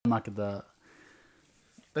like the...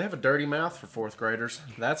 They have a dirty mouth for fourth graders.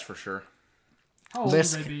 That's for sure. How old would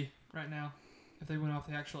they be right now if they went off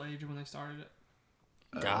the actual age of when they started it?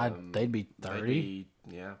 God, they'd be 30.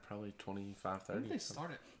 Yeah, probably 25, 30. When did they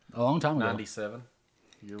start it? A long time ago. 97.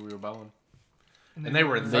 Year we were born. And they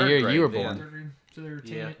were in The third year grade you were then. born. Third grade. So they were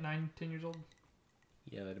 10 years old?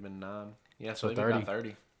 Yeah, they'd have been 9. Yeah, So so they'd be about 30.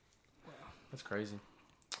 Wow. That's crazy.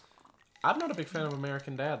 I'm not a big fan of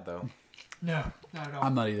American Dad, though. No, not at all.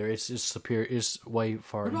 I'm not either. It's just superior. It's way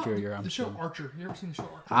far What about inferior. the show Archer? You ever seen the show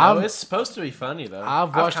Archer? No, it's supposed to be funny, though.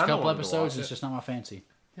 I've watched a kinda couple wanted to episodes. watch It's it. just not my fancy.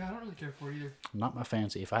 Yeah, I don't really care for it either. Not my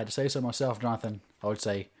fancy. If I had to say so myself, Jonathan, I would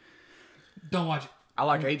say... Don't watch it. I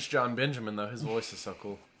like H. John Benjamin, though. His voice is so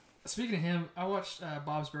cool. Speaking of him, I watched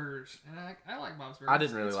Bob's Burgers, and I like Bob's Burgers. I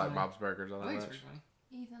didn't really It's like funny. Bob's Burgers all I that think it's much. pretty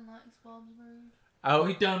funny. Ethan likes Bob's Burgers. Oh,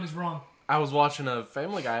 he dumb is wrong. I was watching a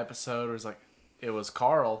Family Guy episode where it was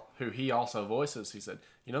Carl, who he also voices. He said,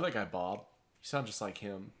 "You know that guy Bob? You sound just like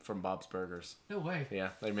him from Bob's Burgers." No way. Yeah,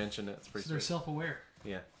 they mentioned it. It's pretty So they're sweet. self-aware.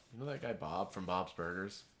 Yeah. You know that guy Bob from Bob's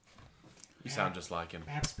Burgers? You sound just like him.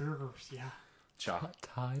 Bob's Burgers, yeah. Cha.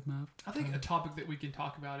 Time out. I think a topic that we can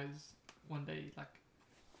talk about is one day, like,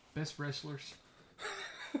 best wrestlers.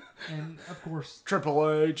 And, of course, Triple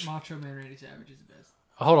H. Macho Man Randy Savage is the best.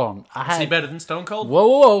 Hold on. Is he better than Stone Cold? Whoa,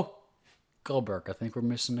 whoa, whoa. Goldberg. I think we're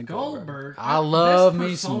missing the Goldberg. Goldberg. I love best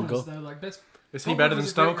me some personas, Goldberg. though, like best. Is he Goldberg better than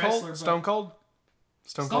was a great Stone Cold? wrestler, but- Stone Cold?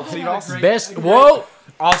 Stone Cold Stone Steve Cold had a Austin? great- Best. a great- Whoa.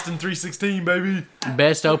 Austin 316, baby.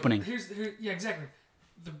 Best opening. Yeah, exactly.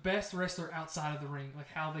 The best wrestler outside of the ring, like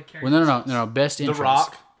how they carry. Well, no. themselves. Best entrance.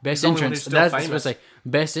 Rock. Best He's the only one entrance. who's still That's what I famous. say.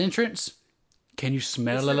 Best entrance. Can you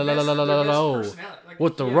smell It's their best personality. Like,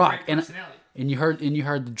 with the he had Rock great and personality. you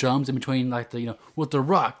heard the drums in between, like the with the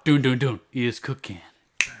Rock dun dun dun is cooking.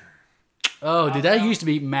 Oh, dude, that Eyebrow. used to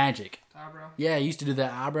be magic. Eyebrow. Yeah, he used to do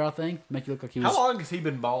that eyebrow thing, make you look like he How was. long has he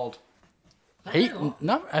been bald?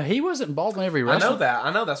 He wasn't bald whenever he I wrestled. know that.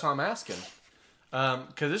 I know. That's why I'm asking.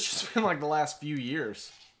 Because it's just been like the last few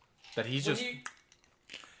years that he's just.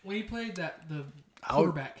 When he played the would-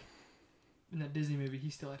 quarterback in that Disney movie, he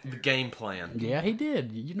still had hair. The game plan. Yeah, he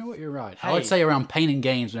did. You know what? You're right. I Hey. would say around Pain and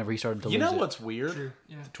Games whenever he started to You lose know it. what's weird? True.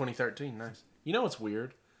 Yeah. 2013. Nice. You know what's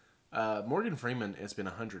weird? Morgan Freeman has been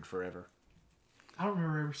 100 forever. I don't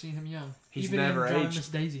remember ever seeing him young. He's Even never in John and aged. Miss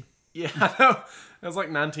Daisy. Yeah, I know. It was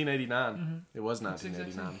like 1989. Mm-hmm. It was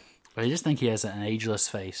 1989. I just think he has an ageless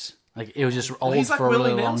face. Like it was just old He's like for a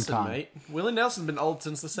Willie really long Nelson, time. mate. Willie Nelson's been old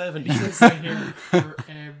since the 70s. Hair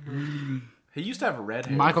forever. He used to have a red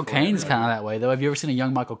hair. Michael before Caine's that. kind of that way, though. Have you ever seen a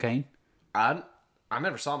young Michael Caine I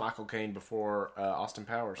never saw Michael Caine before Austin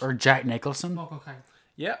Powers. or Jack Nicholson? Michael Caine.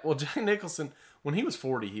 Yeah, well, Jack Nicholson, when he was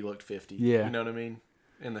 40, he looked 50. Yeah. You know what I mean?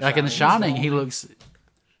 In Like in The Shining, he old. looks.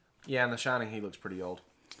 Yeah, in The Shining, he looks pretty old.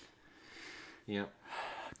 Yeah.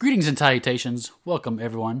 Greetings and salutations. Welcome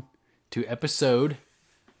everyone to episode.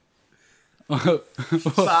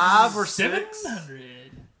 5 or 6? 700.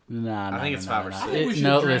 Nah, I think it's 5 or 6. I think we should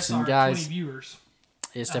no, address listen, our guys. 20 viewers.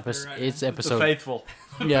 It's out there episode. right It's now. The episode. faithful.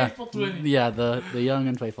 Yeah, Faithful 20. yeah. The young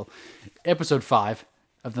and faithful. Episode 5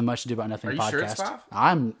 of the Much Ado About Nothing Are you podcast. sure it's 5?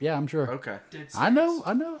 I'm sure. Okay. Dead I know.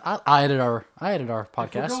 I edit our If we're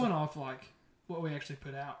podcast. going off like what we actually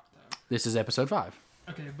put out, though. This is episode 5.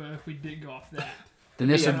 Okay, but if we did go off that, Then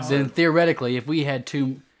this Yeah. would, then theoretically, if we had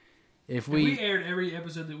two, if if we we aired every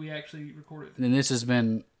episode that we actually recorded, then this has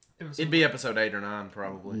been it was It'd be episode 8 or 9,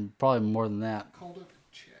 probably. probably more than that. called up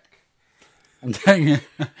and check. I'm telling you.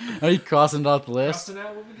 Are you crossing it off the list? Crossing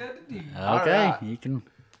out what we got to do. Okay, Alright. you can.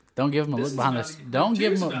 Don't give him a This look is behind about the. to get- Don't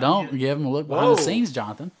give Two's him. about to Don't get- give him a look behind the Whoa. scenes,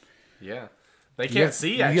 Jonathan. Yeah. They You can't have-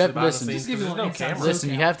 see you actually have to behind the listen. scenes Just give 'cause me there's no one inside camera. Listen,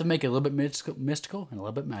 you SoCal. have to make it a little bit mystical and a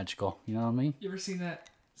little bit magical. You know what I mean? You ever seen that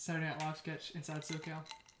Saturday Night Live sketch Inside SoCal?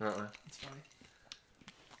 Uh-uh. It's funny.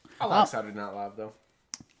 I like Saturday Night Live, though.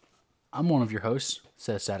 I'm one of your hosts,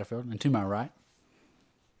 Seth Satterfield, and to my right,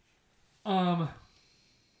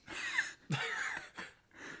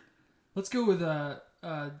 Let's go with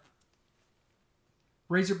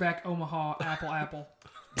Razorback Omaha Apple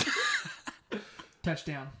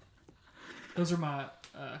touchdown. Those are my.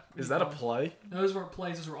 Is that a play? Those weren't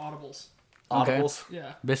plays. Those were audibles. Okay. Audibles?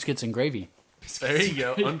 Yeah. biscuits and gravy. There you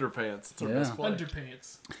go. Underpants. It's our Yeah. best play.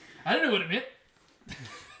 Underpants. I didn't know what it meant.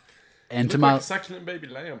 And to Look my like a succulent baby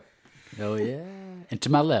lamb. oh yeah, and to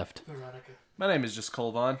my left, Veronica. My name is just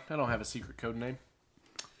Cole Vaughn. I don't have a secret code name.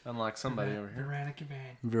 Unlike somebody over here. Veronica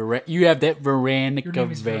Van. You have that Your Veronica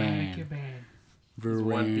name is Veronica Van. Van.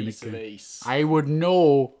 One piece of Veronica. ace. I would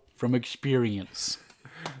know from experience.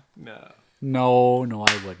 No. No,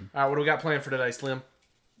 I wouldn't. All right, what do we got planned for today, Slim?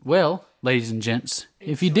 Well, ladies and gents,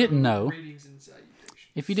 if you didn't know, Greetings and salutations.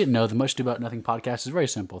 If you didn't know, the Much Ado About Nothing podcast is very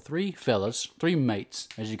simple. 3 fellas, 3 mates,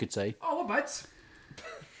 as you could say, Oh, what mates?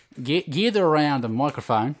 gather around a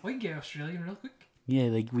microphone. We can get Australian real quick. Yeah,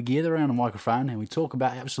 we gather around a microphone and we talk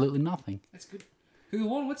about absolutely nothing. That's good. Who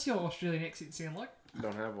won? What's your Australian accent sound like?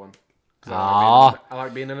 Don't have one. 'Cause Aw. I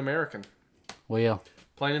like being an American. Well,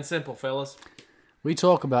 Plain and simple, fellas. we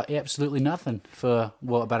talk about absolutely nothing for,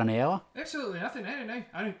 what, about an hour? Absolutely nothing. I don't know.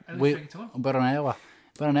 I didn't We, take time. about an hour.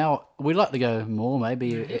 About an hour. We'd like to go more,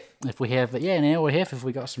 maybe, if we have, an hour and a half if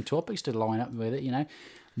we got some topics to line up with it, you know.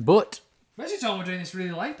 But, Most of the time we're doing this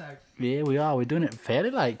really late, though. yeah, we are. We're doing it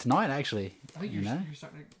fairly late tonight, actually. I think You you're, know? you're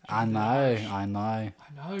starting to... I know.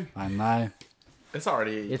 I know. It's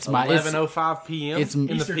already It's my- it's- 11:05 p.m. it's in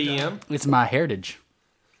the Eastern p.m. time. It's my heritage.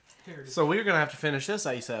 Here it is. So we're gonna have to finish this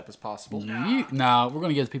ASAP as possible. No, we're going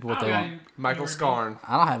to give the people what I they don't want. know Michael where Scarn.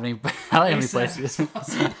 I don't have any. I don't have any ASAP places. as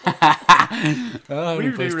possible. I don't have We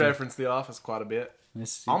any do places to- reference The Office quite a bit.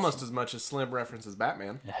 It's- Almost as much as Slim references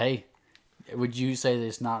Batman. Hey, would you say that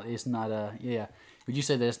it's not? Yeah. Would you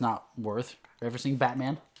say that it's not worth referencing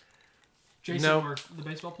Batman? Jason No. Worth, the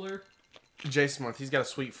baseball player. Jason Month, he's got a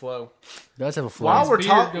sweet flow. It does have a While flaw. we're beard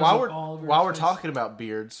talking, goes up all over while his we're face. talking about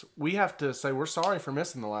beards, we have to say we're sorry for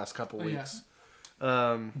missing the last couple Oh, yeah. weeks.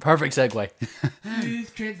 Perfect segue.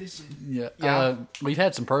 Smooth transition. Yeah. Yeah. We've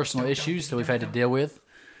had some personal issues that we've had to deal with.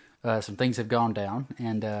 Some things have gone down,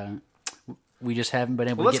 and we just haven't been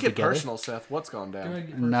able Well, to let's get get together. personal, Seth. What's gone Go down? ahead and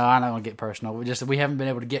get No, I'm not gonna get personal. We haven't been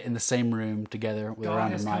able to get in the same room together with God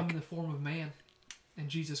around has a come in mic. the form of man and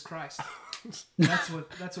Jesus Christ. That's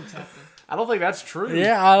what's happening. I don't think that's true.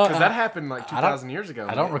 Yeah, I don't- because that happened like I don't- 2,000 years ago.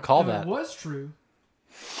 I don't man. recall No, that. it was true,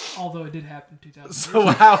 although it did happen 2,000 So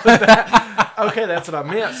years ago. how would that? Okay, that's what I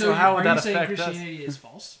meant. So how would are that you saying affect us? Christianity is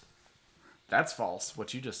false? That's false.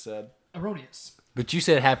 What you just said. Erroneous. But you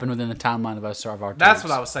said it happened within the timeline of us of our. That's times.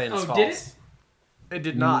 what I was saying. Is Oh, false. did it? It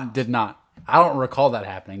did not. Did not. I don't recall that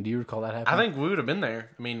happening. Do you recall that happening? I think we would have been there.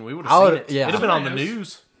 I mean, we would I have seen would- it. yeah. It'd have been on the Somebody knows.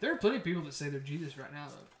 news. There are plenty of people that say they're Jesus right now,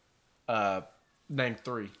 though. Name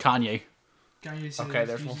 3. Kanye. Kanye says Okay, he's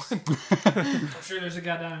there's Jesus. one. I'm sure there's a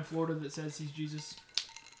guy down in Florida that says he's Jesus.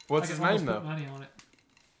 What's I his can almost name put though? money on it.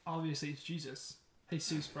 Obviously, it's Jesus.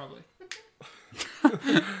 Jesus, probably.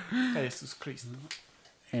 Jesus Christ.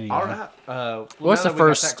 Anyway. All right. What's now the that we got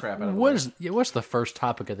first? that crap out of the What way. is? Yeah, what's the first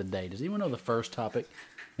topic of the day? Does anyone know the first topic?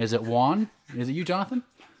 Is it Juan? Is it you, Jonathan?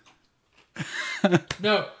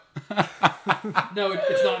 No. No,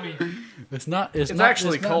 it's not me. It's not. It's, It's not,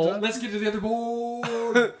 actually it's not Cole. Jonathan. Let's get to the other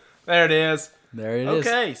board. There it is. There it is.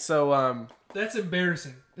 Okay, so That's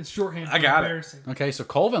embarrassing. It's shorthand for I got it. embarrassing. Okay, so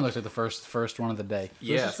Colvin looks like the first one of the day. So let's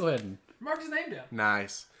Yes. just go ahead and. Mark his name down.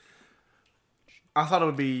 nice. I thought it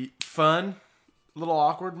would be fun, a little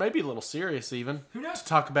awkward, maybe a little serious even, Who knows? to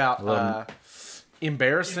talk about Little-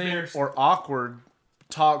 embarrassing or awkward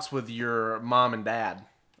talks with your mom and dad,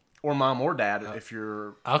 or mom or dad if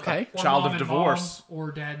you're Okay. Or child mom of and divorce. mom,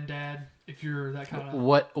 or dad and dad, if you're that kind of.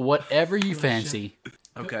 Whatever you fancy.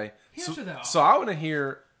 Okay. Answer that. So I want to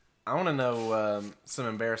hear. I want to know some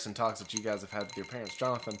embarrassing talks that you guys have had with your parents,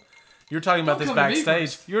 Jonathan. You were talking about Don't this come to me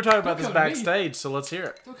backstage. first. You were talking about Don't this come to me. backstage, so let's hear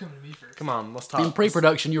it. Don't come to me first. Come on, let's talk. In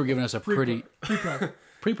pre-production, you were giving us a pretty Pre-pro.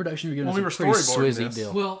 pre-production. You were giving When we us a were pretty storyboarding swizzy this.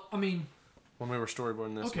 deal. Well, I mean, When we were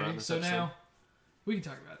storyboarding this, okay, around this so episode. now we can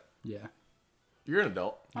talk about it. Yeah. You're an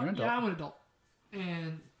adult. You're an Yeah, adult. I'm an adult.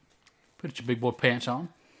 And Put your big boy pants on.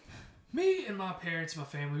 me and my parents, my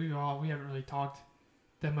family, we haven't really talked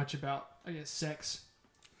that much about, I guess, sex.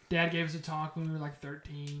 Dad gave us a talk when we were like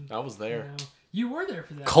 13. I was there. You were there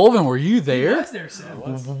for that. Colvin, were you He there? was there, Seth.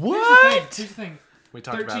 What? Here's the thing. We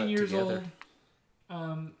talked about 13 it years together.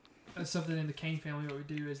 old. That's something in the Kane family. What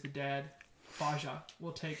we do is the dad, Faja,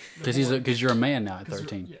 will take the Because boy. you're a man now at 'Cause you're-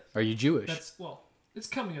 13. yes. Are you Jewish? That's it's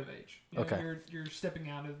coming of age. You know, Okay. You're stepping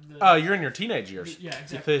out of the. Oh, you're in your teenage years. Yeah, You're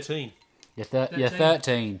exactly. 13. You're 13.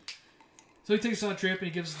 13. So he takes us on a trip and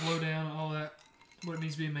he gives us the lowdown on all that, what it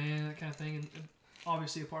means to be a man, that kind of thing, and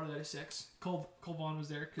obviously a part of that is sex. Cole Vaughn was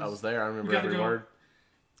there. 'cause I was there. I remember We gotta every go. word.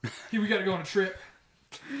 we got to go on a trip,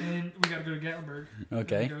 and we got to go to Gatlinburg.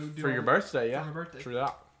 Okay. And go do For all your that. birthday, yeah. For my birthday. True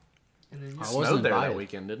that. And then I yeah, wasn't Snowed there that invited.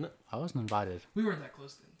 weekend, didn't it? I wasn't invited. we weren't that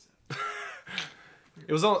close then.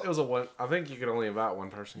 So. It was a one. I think you could only invite one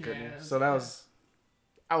person, couldn't Yeah, you? it was- So that was.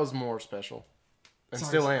 I was more special, and Sorry,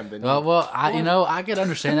 still sir. am. Than Well, you. well, I could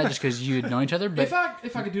understand that just because you had known each other, but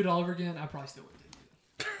If I could do it all over again, I probably still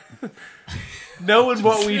would. Knowing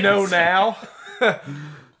what we know now,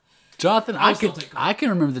 Jonathan, I'll still take I can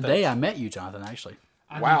remember the day I met you, Jonathan. Actually,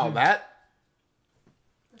 I do wow, too. that's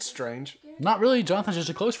strange. not really. Jonathan's just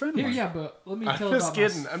a close friend of Here, mine. yeah, but let me I'm tell just about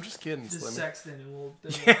kidding. my I'm just kidding, the Slimmy. sex then, and we'll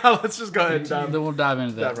Yeah, let's just go ahead and Then we'll dive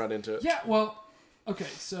into dive that. right into it. Yeah, well, Okay,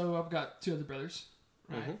 so I've got 2 other brothers,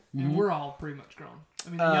 right? Mm-hmm. And we're all pretty much grown. I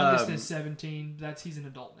mean, the youngest is 17. He's an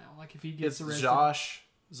adult now. Like if he gets It's arrested,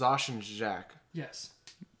 Josh and Jack. yes.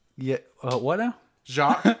 Yeah. What now?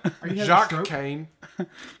 Jacques, Are you having a Jacques stroke? Kane,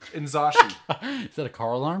 and Zashi. Is that a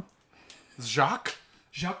car alarm? Jacques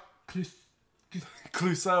Jacques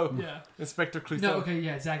Clouseau. Yeah. Inspector Clouseau. No, okay,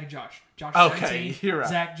 yeah, Zach and Josh. Josh is Okay, 17. you're right.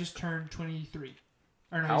 Zach just turned 23.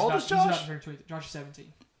 Or no, How he's old about, is He's about Josh? to turn 23. Josh is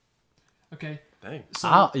 17. Okay, Dang.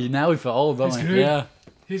 so Now we feel old, don't He's we? good. Yeah.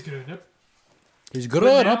 he's good. Yep. He's But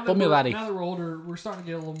good now up that on me, we're- laddie. Now that we're older, we're starting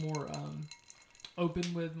to get a little more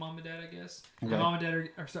open with mom and dad, I guess. Okay. And mom and dad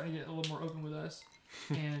are starting to get a little more open with us.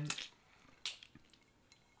 And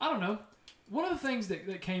I don't know. One of the things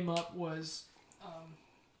that came up was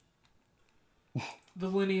the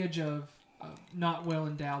lineage of not well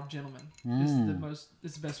endowed gentlemen. Is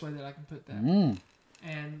the best way that I can put that.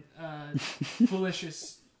 And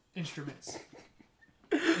fallacious instruments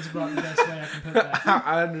is about the best way I can put that.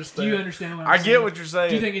 I understand. Do you understand what I'm I saying? get what you're saying.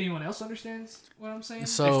 Do you think anyone else understands what I'm saying?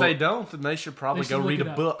 So, if they don't, then they should probably They should go look read it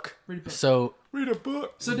a up. book. Read a book. so Read a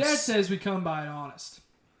book. So Dad says we come by it honest,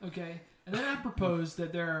 okay? And then I propose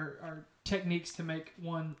that there are techniques to make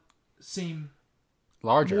one seem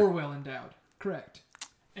larger. more well endowed. Correct.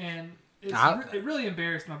 And it really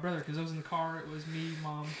embarrassed my brother because I was in the car. It was me,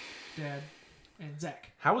 Mom, Dad, and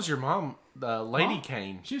Zach. How was your mom, Lady Mom?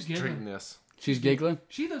 Kane, She was giggling. treating this? She's giggling.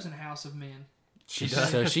 She lives in a house of men. She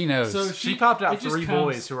does. So she knows. So She popped out it just 3 comes-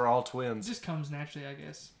 boys who are all It twins. just comes naturally, I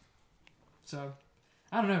guess. So,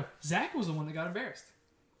 I don't know. Zach was the one that got embarrassed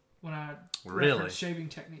when I Really? referenced shaving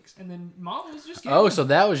techniques. And then Mom was just Oh, giggling. so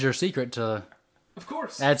that was your secret to Of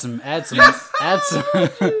course. add some. Add some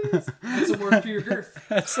work to your girth.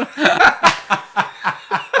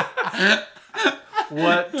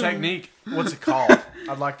 What technique? What's it called?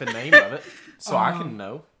 I'd like the name of it so I can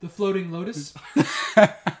know. The floating lotus.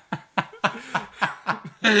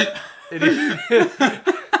 It is.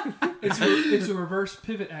 It's a reverse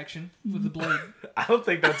pivot action with the blade. I don't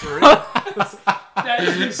think that's real.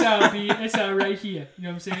 That's how right here. You know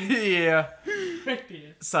what I'm saying? Yeah. Right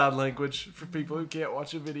there. Sign language for people who can't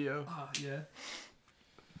watch a video. Oh, yeah.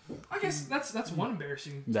 I guess that's one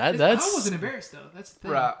embarrassing. That- I that's- wasn't embarrassed though. That's the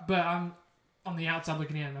thing. Right. But I'm on the outside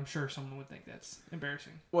looking in. I'm sure someone would think that's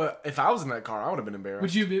embarrassing. Well, if I was in that car, I would have been embarrassed.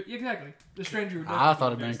 Would you be exactly the stranger? Would I definitely thought be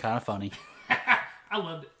it'd been embarrassed. kind of funny. I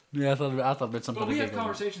loved it. Yeah, I thought it'd been something But we to have giggle about.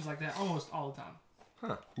 conversations like that almost all the time.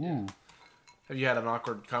 Have you had an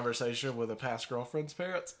awkward conversation with a past girlfriend's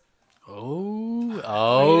parents?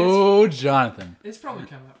 Oh, Jonathan. It's probably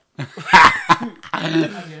come up.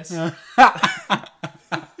 I guess.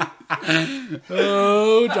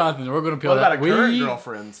 Oh, Jonathan. We're gonna peel What about that. a current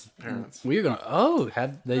girlfriend's parents? We're gonna.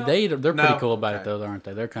 Have they? They're pretty No. cool about it Okay. though, aren't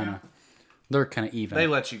they? They're kind of even. They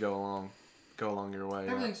let you go along your way.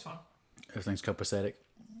 Everything's fun. Everything's copacetic.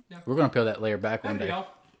 Yeah. We're gonna peel that layer back one Happy, day. y'all.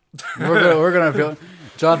 We're gonna peel,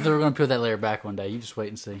 Jonathan. We're gonna peel that layer back one day. You just wait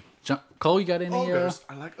and see. Cole, you got any?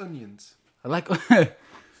 I like onions. I like.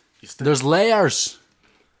 You still There's layers.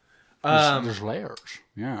 There's layers.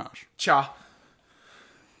 Yes. cha.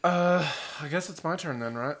 I guess it's my turn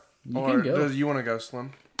then, right? You can go. Do you want to go,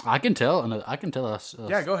 Slim? I can tell. I can tell us.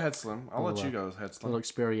 Yeah, go ahead, Slim. I'll let Little, you go ahead, Slim. Little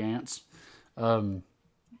experience.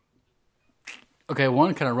 Okay,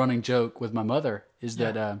 one kind of running joke with my mother is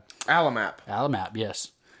that Alamap. Alamap, yes,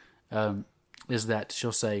 is that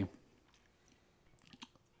she'll say,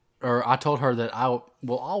 or I told her that I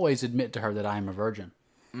will always admit to her that I am a virgin.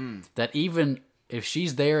 That even if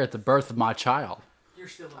she's there at the birth of my child, You're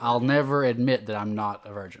still. I'll never admit that I'm not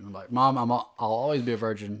a virgin. I'm like, Mom, I'll always be a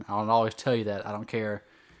virgin. I'll always tell you that. I don't care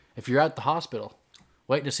if you're at the hospital.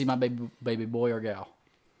 Wait to see my baby boy or gal.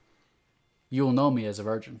 You will know me as a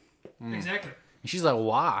virgin. Exactly. And she's like,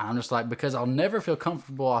 why? I'm just like, because I'll never feel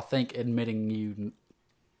comfortable, I think, admitting you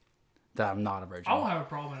that I'm not a virgin. I won't have a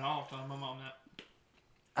problem at all telling my mom that.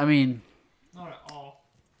 I mean, Not at all.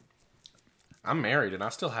 I'm married and I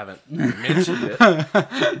still haven't mentioned it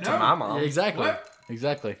to my mom. exactly. What?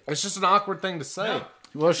 Exactly. It's just an awkward thing to say. No.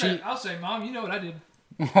 Well, she... I'll say, Mom, you know what I did.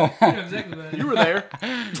 You know exactly what I did. You were there.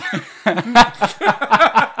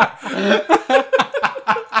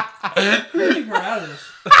 Leave her out of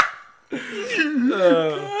this.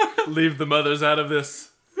 Leave the mothers out of this.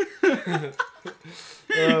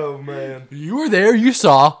 Oh, man. You were there. You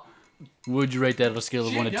saw. Would you rate that on a scale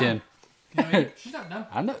of She 1 to ain't 10? You know what I mean? She's not done.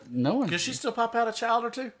 I'm not... No one... Does she still pop out a child or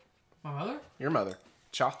two? My mother? Your mother.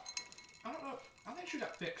 Cha. I don't know. I think she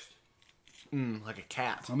got fixed. Like a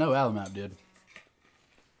cat. I know Alamap did.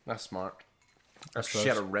 That's smart. That's suppose. she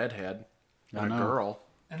had a redhead and a know. girl.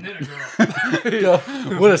 And then a girl.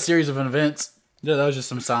 What a series of events. Yeah, those are just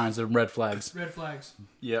some signs of red flags. Red flags.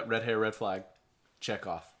 Yep, red hair, red flag. Check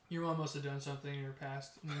off. Your mom must have done something in her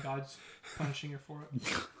past, and God's punishing her for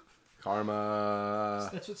it. Karma.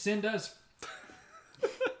 That's what sin does.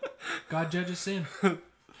 God judges sin.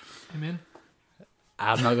 Amen.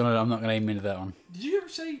 I'm not gonna aim into that one. Did you ever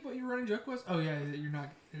say what your running joke was? Oh yeah, that you're not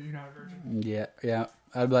a virgin. Yeah.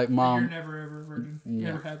 I'd be like, You're Mom. never ever a virgin. Yeah.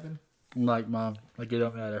 Never have been. I'm like, Mom. Like, it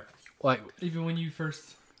don't matter. Like Even when you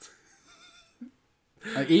first.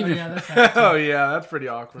 even Oh yeah, that's happened. Oh yeah, that's pretty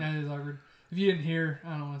awkward. That is awkward. If you didn't hear,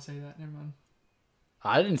 I don't want to say that. Never mind.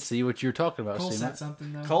 I didn't see what you were talking about. Cole See, said Matt.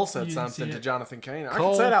 something though. Cole You said didn't something see to it. Jonathan Kane. I Cole-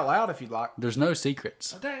 can say it out loud if you'd like. There's no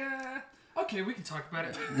secrets. Okay, we can talk about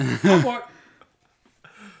it.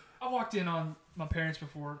 I walked in on my parents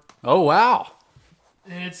before, Oh wow.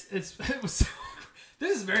 and it was.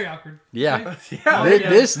 This is very awkward. Yeah. Okay? Yeah. Mom and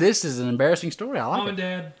Dad- This is an embarrassing story. I Mom like and it.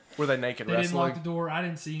 Dad, Were they naked they didn't lock wrestling? the door. I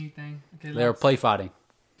didn't see anything. Okay, They were play fighting.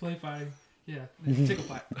 play fighting. Yeah, tickle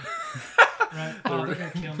fight. Right? Oh, they're gonna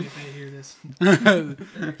kill me if they hear this. They're gonna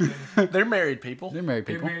kill me. They're married people. They're married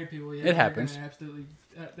They're people. married people. Yeah, It they're happens. Gonna absolutely.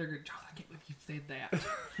 They're gonna. Charles, I can't believe you said that.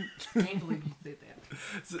 Can't believe you said that.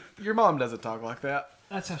 Your mom doesn't talk like that.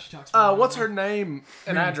 That's how she talks. about What's me. her name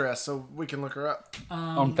and Randy. address so we can look her up?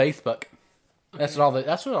 On Facebook. That's what all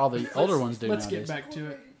the older ones do Let's nowadays. get back to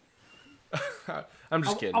it. I'm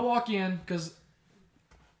just kidding. I walk in because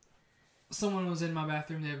someone was in my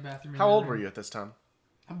bathroom. They have a bathroom. in How their old room. were you at this time?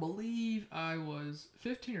 I believe I was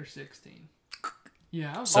 15 or 16.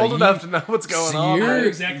 Yeah, I was So Old you- enough to know what's going So on. I know you're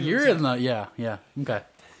exactly you're what's in the yeah. Okay.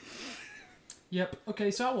 Yep.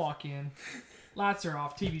 Okay, so I walk in. Lights are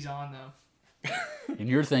off. TV's on though. And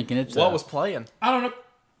you're thinking it's What was playing? I don't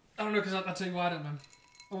know because I'll tell you why I don't know.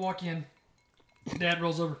 I walk in. Dad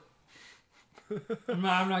rolls over. I'm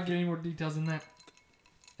not getting any more details than that.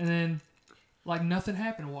 And then, like nothing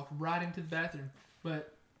happened. I walked right into the bathroom,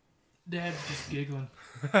 but Dad's just giggling,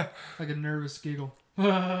 like a nervous giggle. But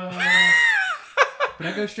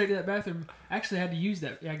I go straight to that bathroom. Actually, I had to use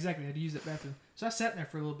that. Yeah, exactly. I had to use that bathroom. So I sat in there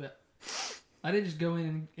for a little bit. I didn't just go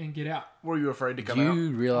in and get out. Were you afraid to Do come out? you I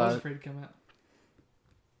was realize afraid to come out.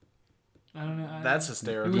 I don't know. That's It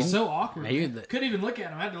hysterical. was so awkward. Hey, Couldn't even look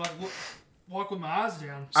at him. I had to like walk with my eyes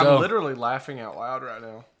down. So- I'm literally laughing out loud right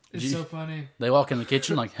now. It's you- so funny. they walk in the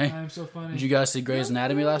kitchen like, hey, I'm so funny. did you guys see Grey's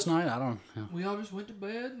Anatomy last night? I don't know. We all just went to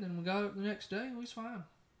bed and then we got up the next day and we was fine.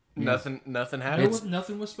 Nothing There happened. was,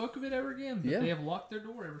 nothing was spoke of it ever again. But Yeah. They have locked their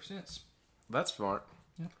door ever since. That's smart.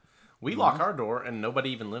 Yep. We lock our door and nobody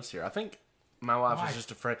even lives here. I think my wife Why? is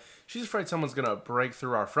just afraid. She's afraid someone's gonna break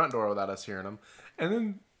through our front door without us hearing them, and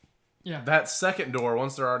then Yeah. that second door,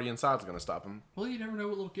 once they're already inside, is gonna stop them. Well, you never know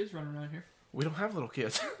what little kids run around here. We don't have little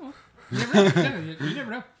kids. You never know. Yeah, you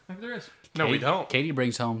never know. Maybe there is. No, we Katie- don't. Katie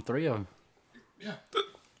brings home 3 of them. Yeah.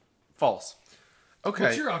 False. Okay.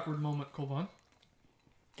 What's your awkward moment, Colvin?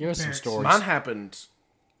 Give us some Parents. stories. Mine happened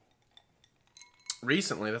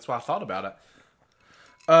recently. That's why I thought about it.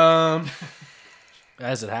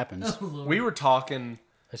 As it happens. Oh, Lord. We were talking.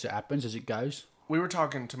 As it happens, as it goes. We were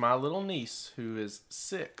talking to my little niece who is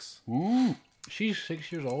 6. She's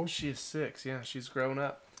 6 years old. She is 6. Yeah, she's grown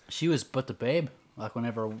up. She was but the babe. Like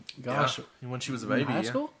whenever, gosh, Yeah, when she was a in baby. high yeah.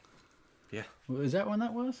 school? Yeah. Is that when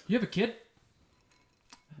that was? You have a kid?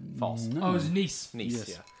 False. No. Oh, his niece. Niece.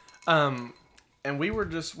 Yes. Yeah. And we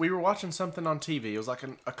were watching something on TV. It was like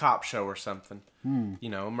a cop show or something. You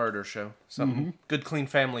know, a murder show. Something good, clean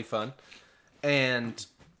family fun. And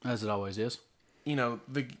As it always is. you know,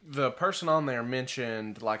 the person on there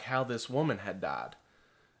mentioned like how this woman had died.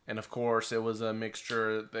 And of course, it was a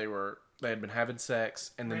mixture. They had been having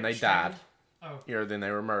sex and then they Raped, died. strangled? Oh. Or then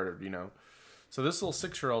they were murdered, you know. So this little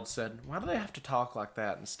 6-year-old said, "Why do they have to talk like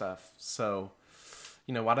that and stuff? So,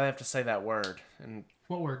 you know, why do they have to say that word and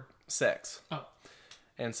What word? sex?" Oh.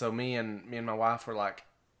 And so me and my wife were like,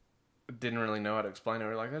 didn't really know how to explain it.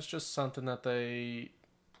 We were like, that's just something that they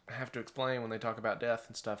have to explain when they talk about death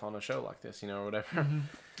and stuff on a show like this, you know, or whatever.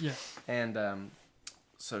 Yeah. And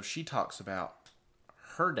so she talks about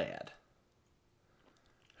her dad,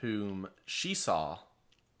 whom she saw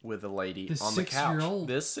with a lady This on the couch. 6-year-old?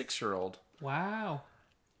 This 6-year-old. Wow.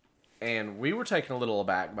 And we were taken a little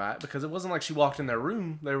aback by it because it wasn't like she walked in their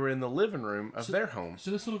room. They were in the living room of their home. So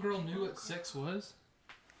this little girl knew what sex was?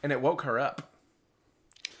 And it woke her up.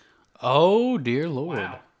 Oh, dear Lord.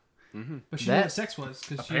 Wow. But she That- knew what sex was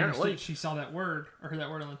because she Apparently. understood. She saw that word or heard that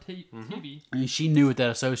word on the TV. And she knew what that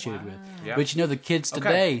associated with. Yeah. But you know, the kids Okay.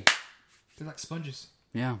 today, They're like sponges.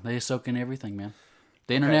 yeah, they soak in everything, man.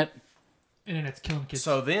 The internet, Internet's killing kids.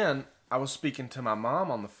 So then I was speaking to my mom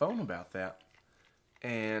on the phone about that.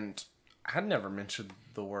 And I'd never mentioned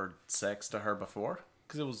the word sex to her before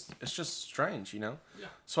because it's just strange, you know. Yeah.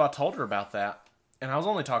 So I told her about that, and I was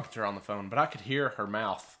only talking to her on the phone, but I could hear her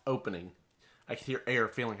mouth opening. I could hear air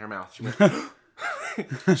filling her mouth. She went,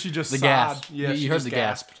 she just The sighed. gasp. Yeah, You she heard just the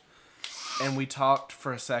gasp. gasped. And we talked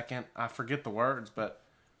for a second. I forget the words, but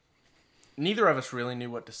neither of us really knew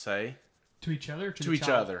what to say To each other? Or to the each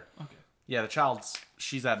child? other. Okay. Yeah,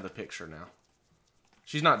 she's out of the picture now.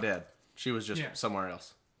 She's not dead. She was just Yeah. somewhere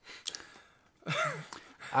else.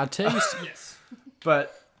 I tell you, Yes.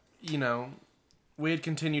 But, you know, we had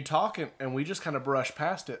continued talking, and we just kind of brushed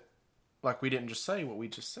past it. Like, we didn't just say what we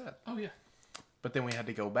just said. Oh, yeah. But then we had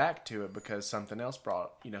to go back to it because something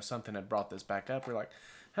had brought this back up. We're like,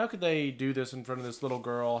 how could they do this in front of this little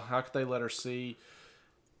girl? How could they let her see?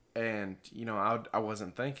 And, you know, I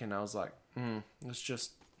wasn't thinking. I was like, it's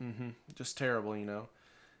just terrible, you know?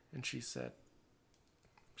 And she's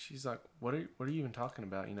like, what are you even talking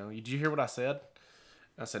about? You know, did you hear what I said?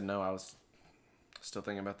 I said, no, I was still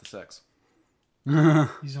thinking about the sex. You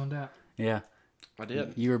zoned out. yeah, I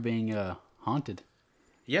did. you were being haunted.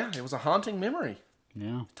 Yeah, it was a haunting memory.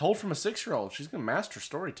 Yeah. Told from a 6-year-old. She's going to master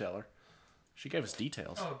storyteller. She gave us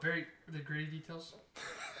details. Oh, the gritty details?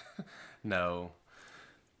 No.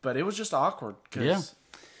 But it was just awkward. Cause Yeah.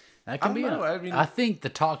 That can I be. don't know, I mean- I think the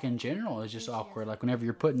talk in general is just awkward. Like whenever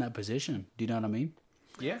you're put in that position. Do you know what I mean?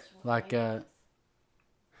 Yeah. Like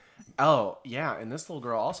Oh, yeah. And this little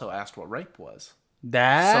girl also asked what rape was.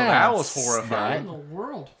 that. So that was horrifying. What in the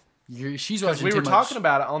world? She's Because watching. we too were much. talking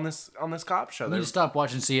about it on this cop show. You They need to was, stop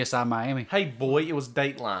watching CSI Miami. hey, boy, it was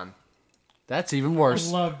Dateline. That's even I worse.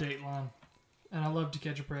 love Dateline. And I love To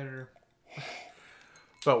Catch a Predator.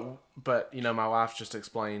 But you know, my wife just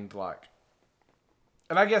explained, like,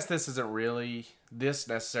 and I guess this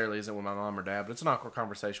necessarily isn't with my mom or dad, but it's an awkward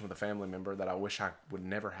conversation with a family member that I wish I would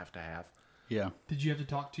never have to have. Yeah. Did you have to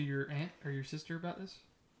talk to your aunt or your sister about this?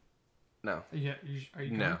 No, Are you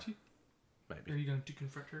going No. to? maybe. Are you going to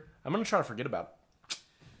confront her? I'm gonna try to forget about it.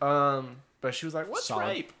 But she was like, "What's Solid.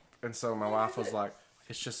 rape?" And so my wife was like,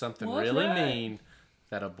 "It's just something What's really rape? mean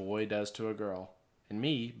that a boy does to a girl." And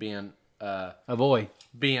me being A boy.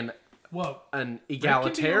 Whoa. an be on the other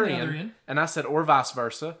egalitarian, end. and I said, or vice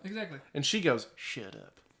versa, Exactly. and she goes, "Shut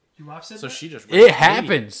up." Your wife said So that? she just It raped me.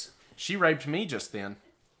 happens. She raped me just then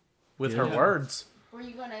with her Yeah. words. Were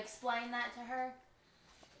you going to explain that to her?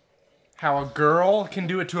 How a girl can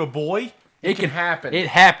do it to a boy? It can happen. It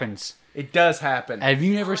happens. It does happen. Have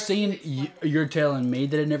you never Or to seen? explain- You're telling me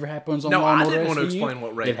that it never happens on No, Law and I Order didn't want to SVU? explain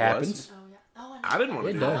what rape It happens. was. Oh, yeah. Oh, I didn't want to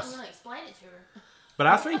It do does. that. I'm going to explain it to her. But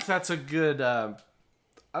I think that's a good.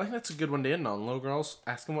 I think that's a good one to end on. Little girls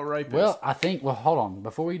asking what rape Well, is. I think. Well, hold on.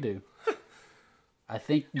 Before we do, I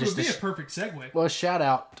think It just would be to a perfect segue. well, shout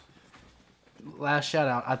out. Last shout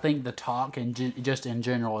out. I think the talk and just in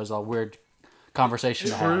general is a weird conversation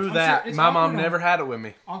to True have. that. it's My mom awkward on- never had it with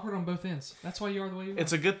me. Awkward on both ends. That's why you are the way you are.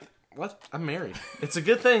 It's a good. What? I'm married. It's a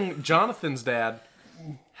good thing Jonathan's dad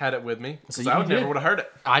had it with me because So I you would never did? would have heard it.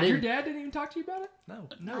 I Your didn't dad didn't even talk to you about it? No.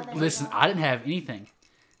 No. listen. I didn't have anything.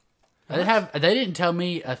 I didn't have. They didn't tell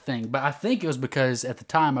me a thing, but I think it was because at the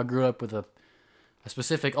time I grew up with a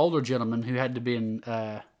specific older gentleman who had to be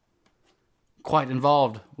quite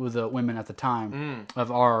involved with the women at the time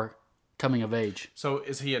of our coming of age. So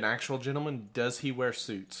is he an actual gentleman? Does he wear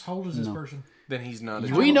suits? How old is this person? Then he's not. A We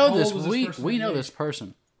gentleman. know How this. old was this We person we at know the this age?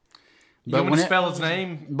 person. You want me to when it- spell his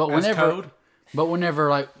name but as whenever, code? but whenever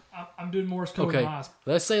like I'm doing Morse code okay, in my eyes.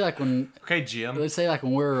 let's say like when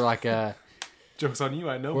we're like Joke's on you,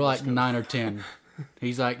 I know. we're like 9 or 10.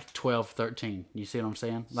 He's like 12, 13. You see what I'm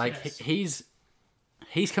saying? Like Yes.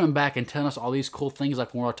 he's coming back and telling us all these cool things.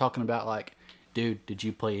 Like when we're talking about like, dude, did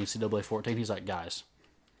you play NCAA 14? He's like, guys.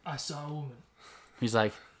 I saw a woman. He's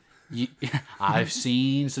like, I've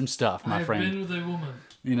seen some stuff, my I've friend. been with a woman.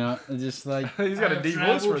 You know, just like He's got I a have deep voice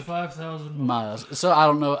traveled for it. 5,000 miles. So I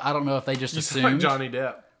don't know if they just You sound like assumed. Johnny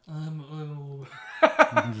Depp. I'm a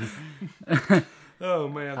woman. Oh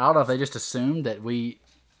man. I don't know if they just assumed that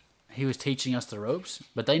he was teaching us the ropes,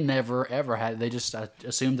 but they never ever had. They just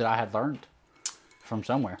assumed that I had learned from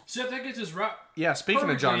somewhere. So that gets us right Yeah, speaking of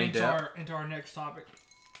perfectly Johnny into Depp, into our next topic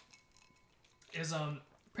is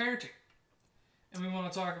parenting, and we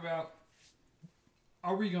want to talk about: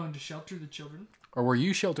 are we going to shelter the children, Or were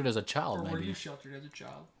you sheltered as a or child? were Maybe. you sheltered as a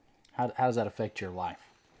child? How does that affect your life?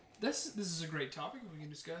 This is a great topic. We can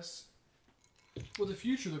discuss what the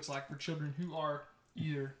future looks like for children who are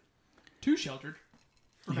either too sheltered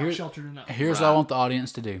or Here- not sheltered enough. Here's what I want the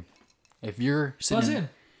audience to do. If you're Buzz sitting, in.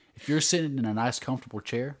 if you're sitting in a nice, comfortable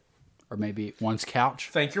chair, or maybe one's couch,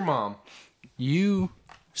 thank your mom. you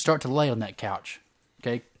start to lay on that couch.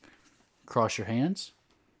 Okay, cross your hands.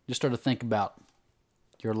 Just start to think about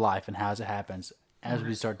your life and how it happens as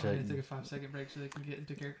we start I'm to gonna take a 5-second break so they can get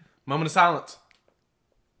into character. Moment of silence.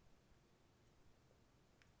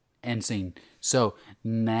 end scene. So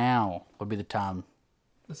now would be the time.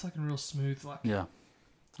 That's like a real smooth, like. Yeah.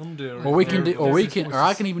 I'm doing. Or we can do, or we Business can, or I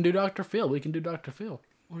voices. can even do Dr. Phil. We can do Dr. Phil.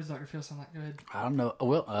 What does Dr. Phil sound like? Go ahead. I don't know.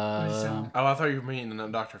 Well, What does it sound like? Oh, I thought you were meaning a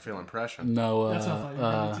Dr. Phil impression. no. That's what I thought you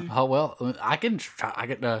were gonna do. Oh well, I can try. I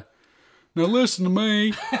can. Now listen to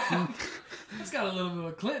me. It's got a little bit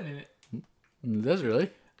of Clinton in it. Does it really?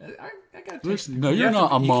 I gotta take. Listen, no, You you're have not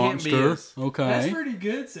to- a you can't be monster. as- That's Okay, pretty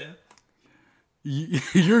good, Seth.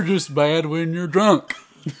 you're just bad when you're drunk.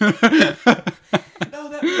 No,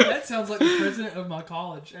 that sounds like the president of my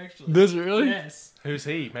college, actually. Does it really? Yes. Who's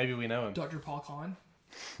he? Maybe we know him. Dr. Paul Kahn.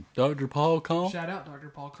 Dr. Paul Call. Shout out Dr.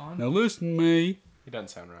 Paul Kahn. Now listen to me. He doesn't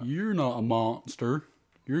sound right. You're not a monster.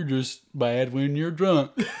 You're just bad when you're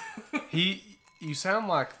drunk. You sound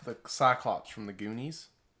like the Cyclops from the Goonies.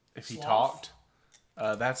 If he Sloth?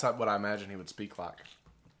 talked, that's what I imagine he would speak like.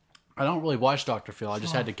 I don't really watch Dr. Phil. I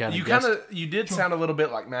just had to kind of You guess. you did sound a little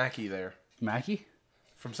bit like Mackie there Mackie?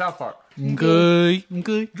 from South Park. Okay.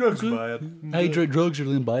 Okay. Drugs okay. bad. Hey, drugs are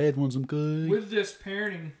the bad ones. I'm good. With this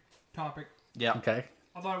parenting topic, Yeah. Okay.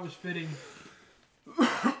 I thought it was fitting.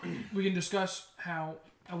 We can discuss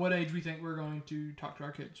at what age we think we're going to talk to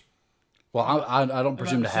our kids. Well, I don't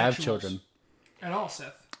presume to the have sexuals. children. At all,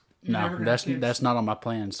 Seth. You're never No, gonna that's have kids. that's not on my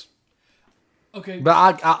plans. Okay. But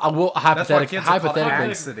I will That's why hypothetically kids are called hypothetically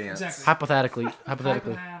accidents. Exactly.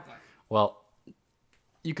 hypothetically. Well,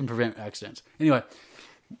 you can prevent accidents. Anyway,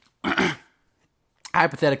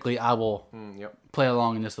 hypothetically, I will Yep. play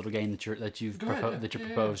along in this little game that you've Go ahead, that you yeah,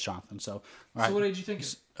 proposed, Jonathan. So, all right. So what age you thinking?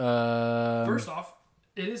 First off,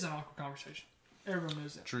 it is an awkward conversation. Everyone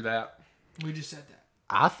knows that. True that. We just said that.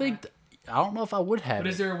 I think I don't know if I would have But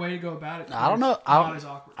it. is there a way to go about it? I don't know. where it's not as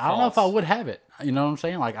awkward. I don't know if I False. would have it. You know what I'm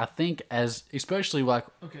saying? Like I think especially like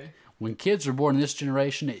Okay. when kids are born in this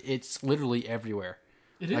generation, it's literally everywhere.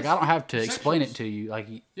 It Like is. I don't have to explain it Sexuals. to you. Like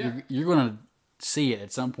Yeah. you're gonna see it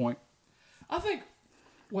at some point. I think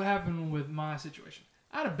what happened with my situation,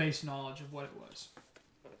 I had a base knowledge of what it was.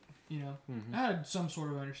 You know, I had some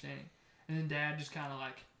sort of understanding, and then Dad just kind of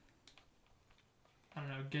like, I don't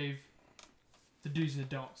know, gave the do's and the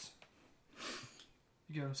don'ts.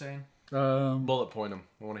 You get what I'm saying? Bullet point him.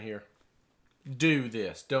 I want to hear. Do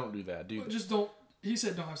this. Don't do that. Do Well, this. just don't. He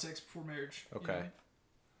said don't have sex before marriage. you Okay. know?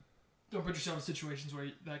 Don't put yourself in situations where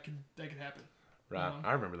that could happen. Right.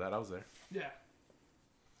 I remember that. I was there. Yeah.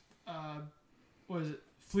 What is it?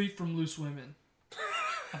 Flee from loose women.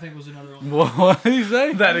 I think was another one. What did he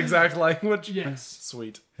say? That exact language. Yes.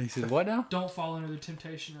 Sweet. He said, "What now?" Don't fall under the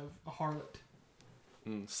temptation of a harlot.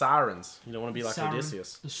 Sirens. You don't want to be like Siren-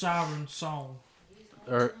 Odysseus. The siren song.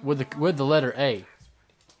 Or with the letter A.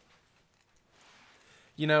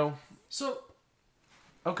 You know. So,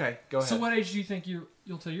 Okay. Go ahead. so what age do you think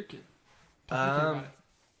you'll tell your kid? Talk to your kid about it.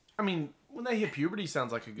 I mean, when they hit puberty,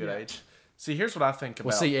 sounds like a good Yeah. age. See, here's what I think about.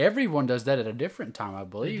 Well, see, everyone does that at a different time, I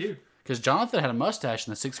believe. do. Because Jonathan had a mustache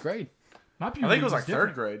in the 6th grade. My I puberty think it was like different.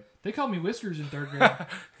 third grade. They called me Whiskers in 3rd grade.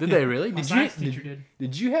 Did they really? My Did science you teacher did.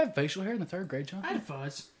 did you have facial hair in the 3rd grade, I Jonathan? had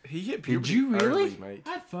fuzz. He hit puberty. you really? early, mate.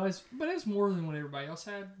 I had fuzz, but it was more than what everybody else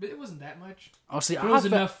had. But it wasn't that much. Oh, see, But it was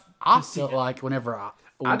enough I to see felt it. like whenever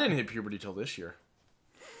I didn't hit puberty till this year.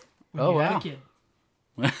 When Oh, you had wow. a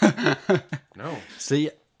kid. No. see,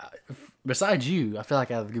 besides you, I feel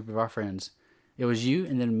like out of the group of our friends, it was you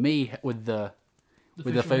and then me with the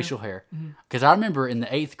facial hair. Because I remember in the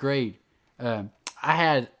 8th grade, I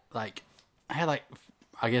had like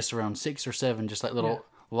I guess around 6 or 7 just like little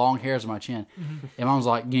long hairs on my chin, and Mom was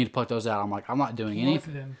like, "You need to pluck those out." I'm like, "I'm not doing Pluck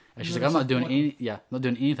anything." them. And she's You like, "I'm not notice doing pluck not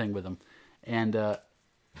doing anything with them." And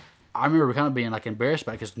I remember kind of being like embarrassed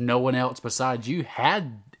by it because no one else besides you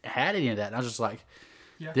had any of that, and I was just like,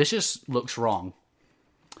 Yeah. "This just looks wrong."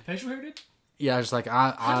 Facial hair did? Yeah, I was like,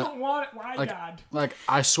 I don't want it. Why, like, God? like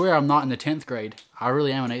I swear I'm not in the 10th grade. I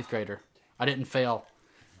really am an 8th grader. I didn't fail.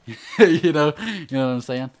 you know what I'm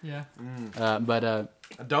saying? Yeah. But I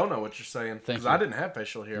don't know what you're saying. Thank Because you. I didn't have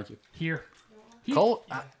facial hair. Here. Cole,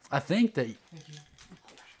 I think that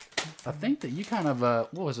you kind of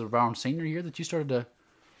what was it around senior year that you started to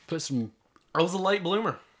put some I was a late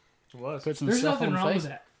bloomer. It was. put some There's stuff nothing on the wrong face.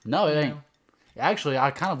 with that. No, it You ain't. know? Actually,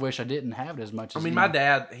 I kind of wish I didn't have it as much. I As mean, you. my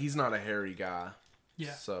dad, he's not a hairy guy.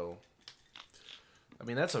 Yeah. So, I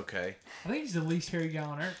mean, that's okay. I think he's the least hairy guy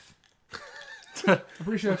on earth. I'm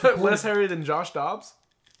pretty sure that's recorded. Less hairy than Josh Dobbs?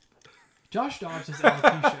 Josh Dobbs is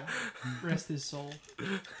alopecia. Rest his soul.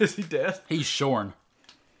 Is he dead? He's shorn.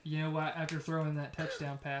 You know what? After throwing that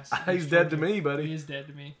touchdown pass, He's dead to me, He buddy. is dead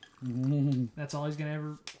to me. That's all he's gonna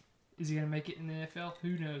ever. Is he gonna make it in the NFL?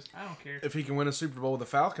 Who knows? I don't care. If he can win a Super Bowl with the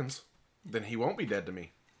Falcons, then he won't be dead to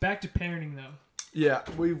me. Back to parenting though. Yeah,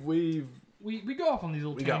 we've We go off on these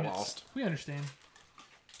little We got tangents. lost. We understand.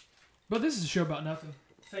 But this is a show about nothing.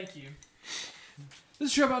 Thank you. This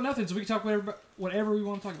is a show about nothing, so we can talk whatever we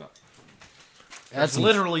want to talk about. There's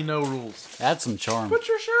literally no rules. Add some charm. Put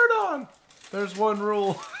your shirt on. There's one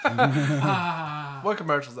rule. Ah, What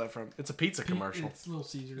commercial is that from? It's a pizza commercial. It's Little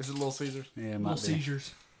Caesars. Is it Little Caesars? Yeah, it Little might be.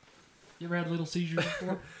 Seizures. You ever had Little Seizures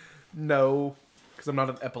before? No, because I'm not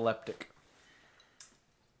an epileptic.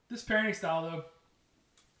 This parenting style, though,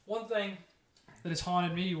 one thing that has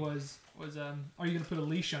haunted me was are you going to put a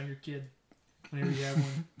leash on your kid whenever you have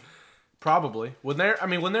one? Probably when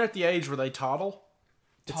they're at the age where they toddle,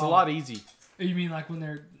 it's a Toddle. lot easy. Oh, you mean like when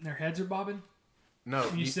their heads are bobbing? No,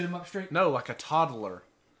 When you sit them up straight? no, like a toddler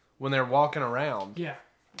when they're walking around, Yeah.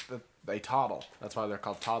 they toddle. That's why they're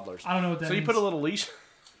called toddlers. I don't know what that So means. you put a little leash.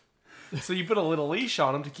 So you put a little leash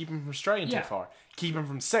on them to keep them from straying Yeah. too far, keep them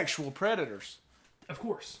from sexual predators. Of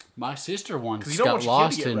course. My sister once 'Cause you don't got want your kid to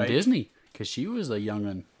lost get in raped. Disney because she was a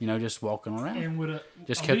young'un, just walking around. And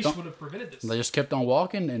Just a kept leash on- would have prevented this. They just kept on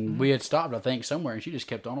walking, and Mm-hmm. we had stopped, I think, somewhere, and she just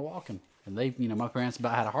kept on walking. And they, my parents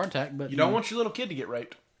about had a heart attack, but You don't want your little kid to get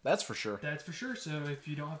raped. That's for sure. That's for sure. So if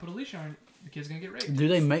you don't have to put a leash on, the kid's going to get raped. Do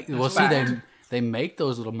they make? That's Well, a see, fact. they make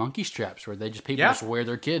those little monkey straps where they just people Yeah. just wear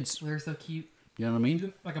their kids. They're so cute. You know what I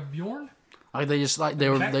mean? Like a Bjorn? Like they just like they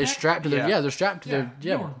Backpack? strapped to their Yeah. they're strapped to their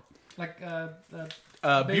Bjorn. Like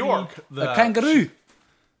baby- Bjork, a kangaroo.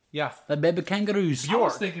 Yeah, The baby kangaroos. I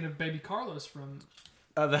was Bjork. thinking of Baby Carlos from.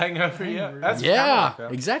 The Hangover. Yeah, Hangover. that's kinda Yeah, like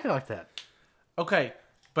that. exactly like that. Okay,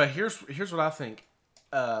 but here's what I think.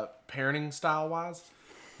 Parenting style wise,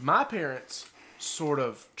 my parents sort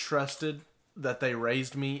of trusted that they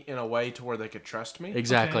raised me in a way to where they could trust me.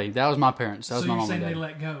 Exactly. Okay. That was my parents. That was So my you're mom saying and they dad.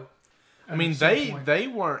 let go? I mean, they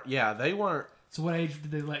weren't. Yeah, they weren't. So what age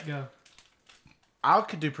did they let go? I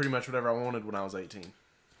could do pretty much whatever I wanted when I was 18.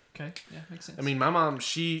 Okay, yeah, makes sense. I mean, my mom,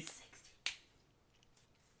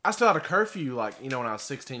 I still had a curfew, when I was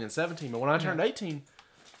 16 and 17, but when I turned 18,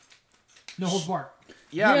 no holds barred.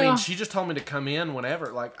 yeah, I Yeah. mean, she just told me to come in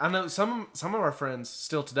whenever. Like, I know some of our friends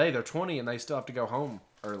still today, they're 20 and they still have to go home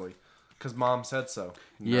early because mom said so.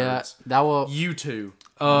 Yeah, Nerds. that will You two.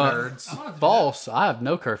 I Nerds. don't have to do false. I have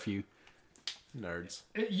no curfew. Nerds.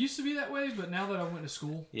 that. It used to be that way, but now that I went to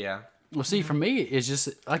school, Yeah. Well, see, for me, it's just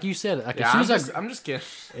like you said. Like Yeah, as I'm just kidding.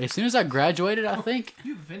 soon as I graduated, I think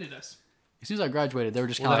you've offended us. as soon as I graduated, they were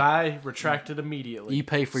just Well, kind then of like, I retracted immediately. you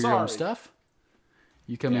pay for your own Sorry. stuff.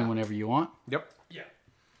 You come Yeah. in whenever you want. Yep. Yeah.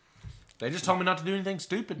 They just told me not to do anything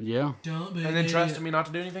stupid. Yeah. Don't be And then trusted me not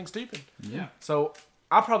to do anything stupid. Yeah. So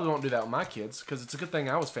I probably won't do that with my kids because it's a good thing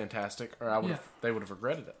I was fantastic, or Yeah. they would have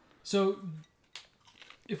regretted it. So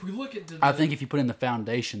if we look at the, I think if you put in the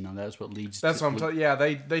foundation, though, that's what leads. That's to, what I'm telling. Yeah,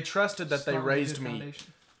 they trusted that they start with a raised good me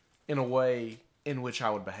foundation. in a way in which I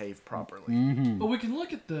would behave properly. Mm-hmm. But we can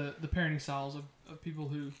look at the parenting styles of people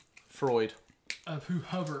who Freud.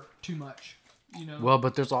 hover too much. You know. Well,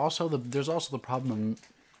 but there's also the problem of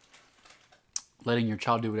letting your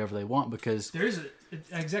child do whatever they want because there is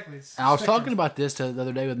exactly. It's and I was spectrum. talking about this the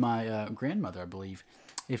other day with my grandmother, I believe.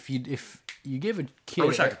 If you give a kid, I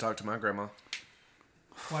wish I could talk to my grandma.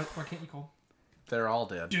 Why can't you call? They're all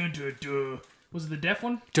dead. Dun, dun, dun. Was it the deaf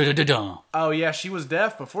one? Dun-dun-dun-dun. Oh yeah, she was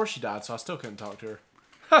deaf before she died, so I still couldn't talk to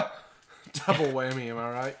her. Double whammy, am I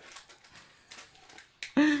right?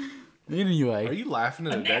 Anyway, Are you laughing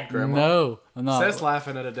at a dead grandma? no, I'm not. Seth's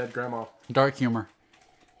laughing at a dead grandma. Dark humor.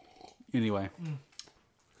 Anyway,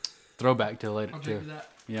 throwback to later. I'll To, check for that.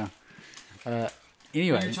 yeah. When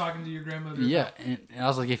Anyway, you're talking to your grandmother. yeah, and I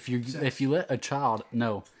was like, if you let a child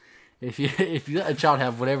if you let a child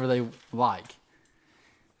have whatever they like,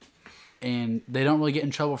 and they don't really get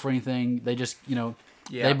in trouble for anything, they just Yeah,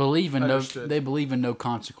 they believe in understood. no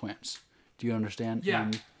consequence. Do you understand? Yeah.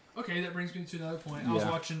 And Okay, that brings me to another point. I was Yeah.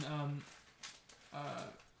 watching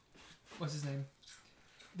what's his name?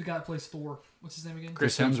 The guy that plays Thor. What's his name again?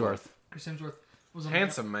 Chris Hemsworth. Chris Hemsworth was on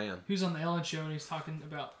Handsome man. He was on the Ellen Show and he's talking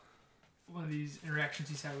about one of these interactions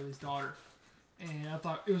he's had with his daughter, and I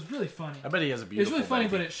thought it was really funny. I bet he has a It was beautiful. really funny,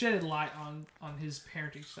 baby. but it shedded light on his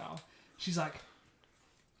parenting style. She's like,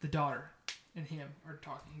 the daughter and him are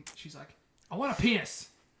talking. She's like, I want a penis.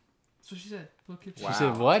 That's what she said. Little kid. she Wow.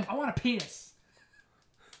 said, "What? I want a penis.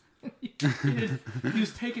 he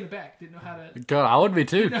was taken aback. Didn't know how to God, I would be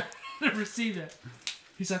too." receive that.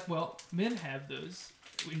 He's like, well, men have those.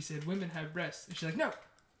 He said, women have breasts. And she's like, no,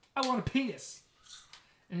 I want a penis.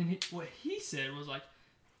 And then what he said was like,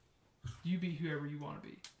 you be whoever you want to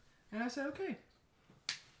be. And I said, okay,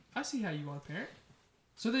 I see how you want to parent.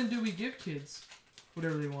 So then do we give kids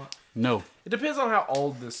whatever they want. No. It depends on how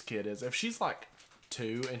old this kid is. If she's like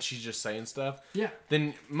 2 and she's just saying stuff, Yeah,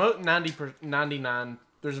 then 99,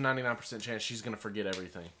 there's a 99% chance she's gonna forget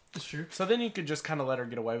everything. that's true. So then you could just kind of let her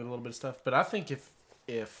get away with a little bit of stuff. But I think if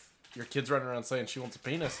your kid's running around saying she wants a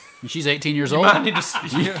penis, She's 18 years you old. might need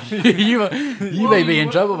to. you may be in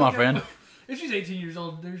trouble, my friend. If she's 18 years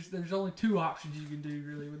old, there's only 2 options you can do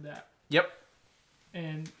really with that. Yep.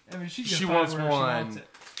 And I mean, she's gonna She find wants wherever she one. wants it.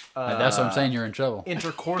 That's what I'm saying. You're in trouble.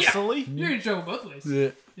 Intercoursally. You're in trouble both ways. Yeah.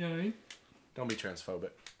 You know what I mean? Don't be transphobic.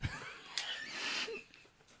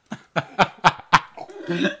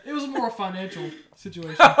 It was more a financial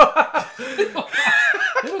situation.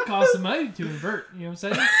 It'll cost some money to invert. You know what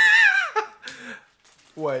I'm saying?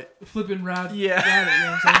 Wait. Flipping ride. Yeah. Ride it, you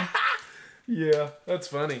know what I'm saying? Yeah, that's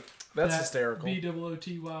funny. That's That hysterical.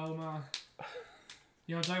 BOOTYOMI.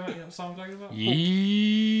 You know what I'm talking about? You know what song I'm talking about?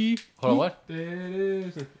 Yee. Hold on, what? There it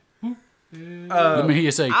is. There it is. Let me hear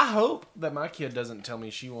you say. I hope that my kid doesn't tell me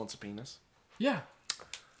she wants a penis. Yeah.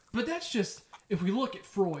 But that's just, if we look at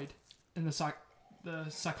Freud and the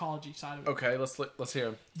psychology side of it. Okay, let's hear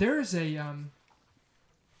him. There's a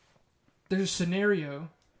scenario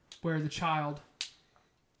where the child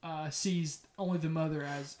sees only the mother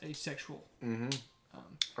as a sexual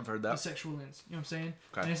I've heard a that. sexual lens. You know what I'm saying?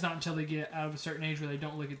 Okay. And it's not until they get out of a certain age where they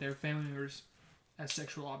don't look at their family members as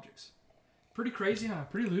sexual objects. Pretty crazy, huh?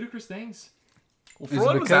 Pretty ludicrous things. Well, Is it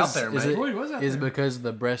Freud was because- out there, is man. it- Freud was out Is it there. because of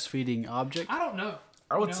the breastfeeding object? I don't know.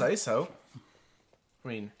 I would you know? say so. I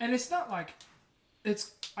mean, And it's not like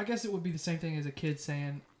I guess it would be the same thing as a kid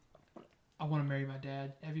saying, I want to marry my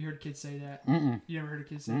dad. Have you heard kids say that? Mm-mm. You never heard a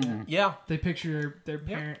kid say that? yeah, They picture their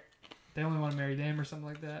parent, they only want to marry them or something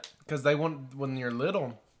like that. because they want when you're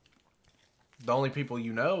little, the only people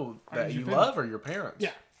you know that your you family. love are your parents.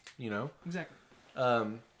 Yeah, You know. exactly.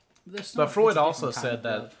 But Freud also said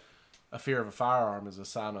that a fear of a firearm is a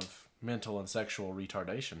sign of mental and sexual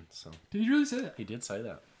retardation. So Did you really say that? he did say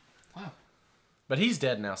that. Wow. But he's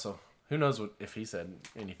dead now, so who knows if he said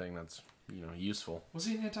anything that's useful. Was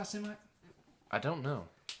he an anti-Semite? I don't know.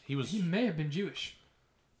 He was He may have been Jewish.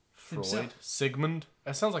 Freud. himself. Sigmund.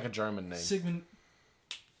 That sounds like a German name. Sigmund.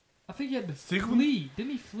 I think he had to Sigmund? flee.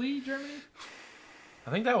 Didn't he flee Germany?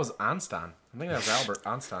 I think that was Einstein. I think that was Albert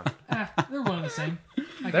Einstein. They're one and the same.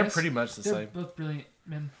 I They're guess. pretty much the They're same. both brilliant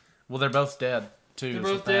men. Well, they're both dead too. They're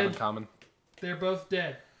That's both what they have in dead. common. They're both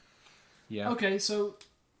dead. Yeah. Okay, so,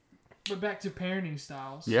 but back to parenting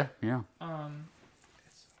styles. Yeah, yeah.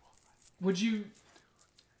 Would you?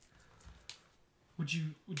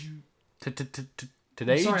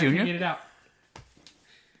 Today, Sorry, I Junior. can't get it out.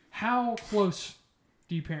 How close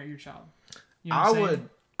do you parent your child? You know what I'm saying?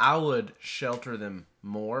 I would shelter them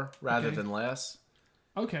more rather Okay. than less.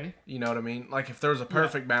 Okay. You know what I mean? Like if there was a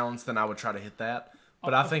perfect balance, then I would try to hit that.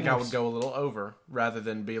 But I Of think I would course. go a little over rather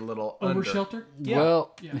than be a little Over under. shelter? Yeah.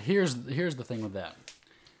 Well, Yeah. here's the thing with that.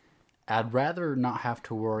 I'd rather not have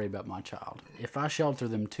to worry about my child. If I shelter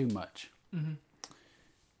them too much,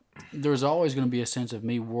 there's always going to be a sense of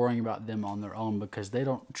me worrying about them on their own because they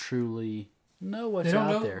don't truly know what's They don't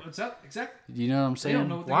out know there. what's up. Exactly. You know what I'm They saying? don't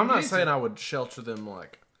know what they're Well, I'm gonna not get saying into. I would shelter them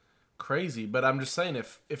like crazy, but I'm just saying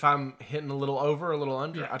if I'm hitting a little over, a little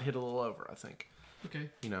under, Yeah. I'd hit a little over. I think. Okay.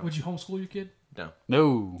 You know. Would you homeschool your kid? No.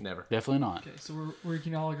 No, Never. definitely not. Okay, so we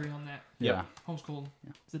can all agree on that. Yeah. Homeschooling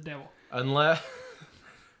is the devil.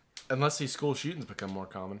 Unless these school shootings become more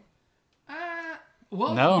common.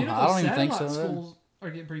 Well, No, you know, I don't even think satellite so, schools are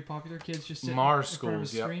getting pretty popular. Kids just sitting Mars in front of a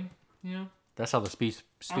schools, yep. screen. You know? That's how the speech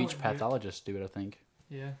wouldn't do it. pathologists do it, I think.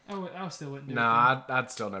 Yeah. I still wouldn't do it. Nah, I'd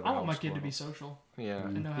still never. I want my homeschool kid to be them. social. Yeah,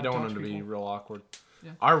 and know how you to don't talk want to them to be people. real awkward.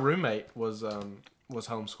 Yeah. Our roommate was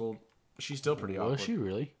homeschooled. She's still pretty awkward Was she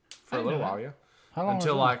really? for a I little know while, that. yeah. How long?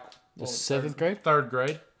 Until was like The seventh grade? third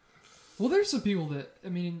grade. Well, there's some people that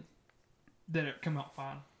that come out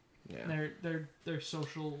fine. Yeah. They're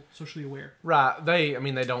socially aware. Right. They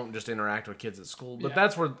don't just interact with kids at school, but Yeah.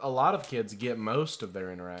 that's where a lot of kids get most of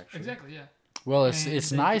their interaction. Exactly. Yeah. Well, it's And it's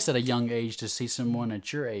they- nice at a young age to see someone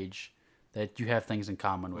at your age that you have things in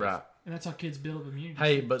common with. Right. And that's how kids build up immunity.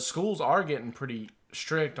 Hey, but schools are getting pretty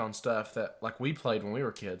strict on stuff that like we played when we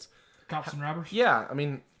were kids. Cops and robbers, Yeah, I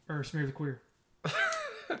mean, or smear the queer.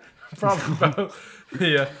 probably both.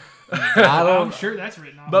 Yeah. I don't. I'm sure that's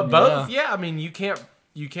written on. But it. both, yeah. I mean, you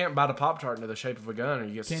can't bite a Pop-Tart into the shape of a gun or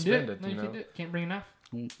you get Can't do suspended, it. No, you you know. can't do it. Can't bring a knife.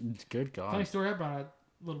 Good Funny God. story. I brought a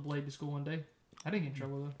little blade to school one day. I didn't get in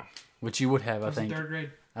trouble though. Which you would have, I I was in think. third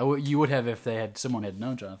grade. You would have if someone had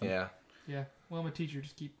known Jonathan. Yeah. Yeah. Well, I'm a teacher.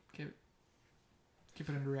 Just keep it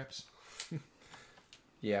under wraps.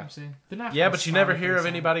 Yeah. I'm saying the knife. Yeah, was but you never fine hear of for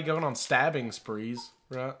anybody going on stabbing sprees,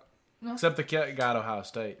 right? No. Except the guy at Ohio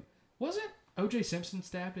State. Was it? O.J. Simpson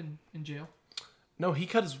stabbed in jail? No, he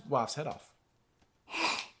cut his wife's head off.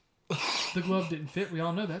 The glove didn't fit. We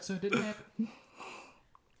all know that, so it didn't happen.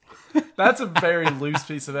 That's a very loose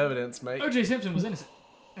piece of evidence, mate. O.J. Simpson was innocent,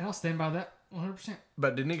 and I'll stand by that 100%.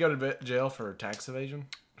 But didn't he go to jail for tax evasion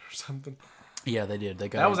or something? Yeah, they did. They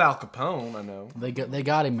got That him. was Al Capone, I know. They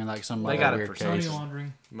got him in like some They like got him weird for Money case.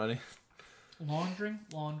 laundering. Money Laundering.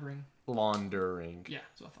 laundering, Yeah,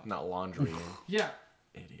 that's what I thought. not laundering. Yeah.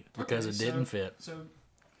 Idiot. Because it didn't fit. So,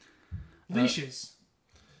 leashes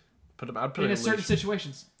I'd put in it a certain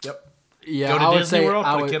situations. Yep. Yeah, Go to I would Disney say World,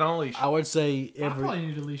 I put a would, kid on a leash. I would say I every. probably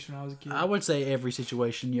needed a leash when I was a kid. I would say every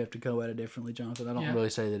situation you have to go at it differently, Jonathan. I don't Yeah. really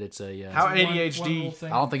say that it's a. How One- ADHD? one little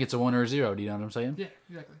thing. I don't think it's a 1 or a 0. Do you know what I'm saying? Yeah,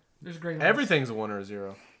 exactly. There's a great lines. Everything's a 1 or a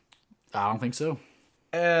 0. I don't think so.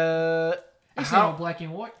 It's not How black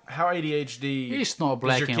and white. ADHD It's not does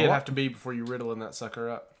black your and kid white. have to be before you riddle that sucker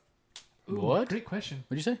up? Ooh, What? Great question.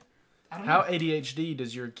 What'd you say? I don't How know. ADHD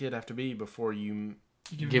does your kid have to be before you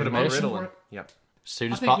You can Give put him him on medicine Ritalin? for it? Yep.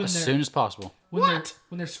 Soon I as, think when as they're- soon as possible. When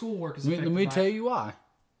their schoolwork is Let affected me by tell it. you why.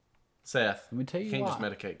 Seth, Let me tell you can't why. just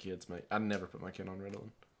medicate kids, mate. I'd never put my kid on Ritalin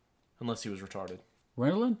unless he was retarded.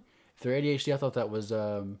 Ritalin? If they're ADHD, I thought that was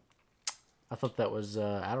Adderall.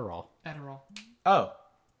 Adderall. Oh,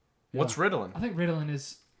 what's Ritalin? I think Ritalin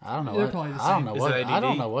is. I don't know. They're What, probably the I don't same. know Is what. it I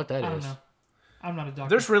don't ADD? know what that I don't is. know. I'm not a doctor.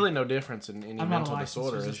 There's really no difference in any I'm not a mental licensed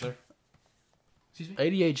disorder, is physician. there? Excuse me.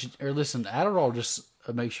 ADHD, or listen, Adderall just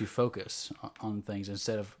makes you focus on things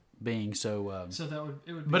instead of being so. So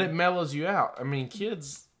it would. Be But it mellows you out. I mean,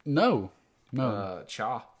 kids, No, no,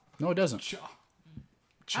 it doesn't. Cha.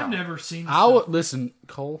 I've never seen. This I stuff. would listen,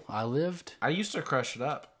 Cole. I lived. I used to crush it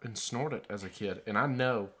up and snort it as a kid, and I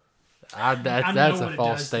know. I know That's what a it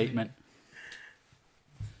false does to me. statement.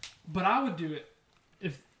 But I would do it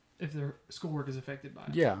if their schoolwork is affected by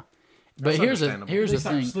it. Yeah, but That's here's understandable. here's They the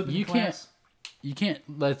start thing. slipping You in class.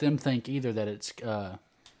 can't let them think either that it's.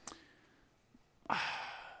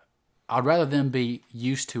 I'd rather them be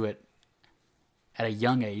used to it at a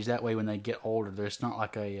young age. That way, when they get older, there's not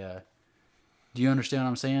like a. Do you understand what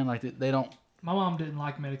I'm saying? Like they don't. My mom didn't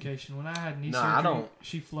like medication. When I had knee No, surgery, I don't.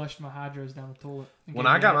 she flushed my hydros down the toilet. and When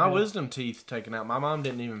gave I me got my Advil. wisdom teeth taken out, my mom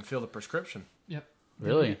didn't even fill the prescription. Yep.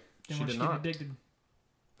 Really? Then She when did she not. get addicted.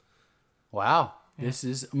 Wow. Yeah. This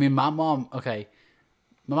is. I mean, my mom. Okay,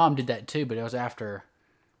 my mom did that too, but it was after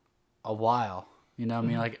a while. You know, what I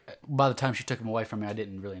mean, like by the time she took them away from me, I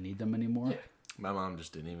didn't really need them anymore. Yeah. My mom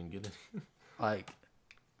just didn't even get it. Like,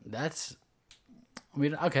 that's. I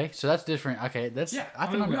mean, okay, so that's different. Okay, that's. Yeah, I I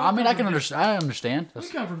can. mean, we I all mean, come I can from understand. I understand. We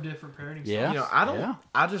That's, come from different parenting yeah. You know, I don't. Yeah.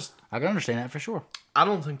 I can understand that for sure. I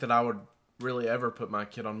don't think that I would really ever put my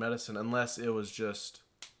kid on medicine unless he was just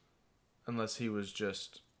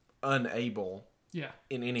unable Yeah.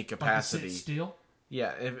 in any Like to capacity. sit still.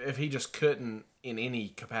 Yeah, if he just couldn't in any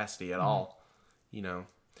capacity at all, you know.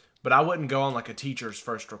 But I wouldn't go on like a teacher's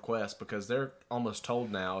first request because they're almost told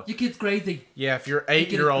now. Your kid's crazy. Yeah, if your kid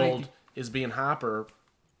is 8-year-old crazy. is being hyper,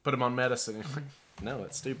 put him on medicine. You're like, no,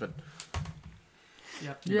 it's stupid.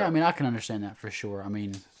 Yep. Yeah, I mean, I can understand that for sure. I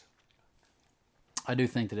mean, I do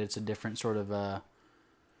think that it's a different sort of.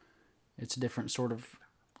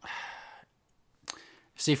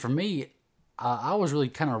 See, for me, I was really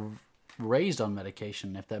kind of raised on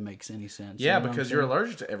medication, if that makes any sense. Yeah, You know what I'm because you're saying?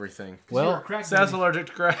 allergic to everything. You're a Well, crack Seth's baby. allergic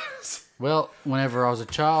to grass. well, whenever I was a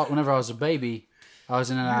child, whenever I was a baby, I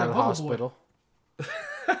was in and out of the bubble boy. hospital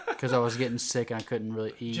because I was getting sick and I couldn't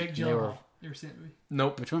really eat. Jake They were- Gyllenhaal. You ever seen that movie?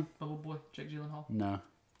 Nope, Which one? Bubble Boy. Jake Gyllenhaal. No.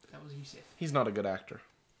 That was you said. he's not a good actor.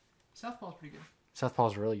 Southpaw's pretty good.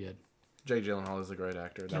 Southpaw's really good. Jake Gyllenhaal is a great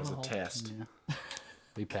actor. That was a Gyllenhaal. test. Yeah.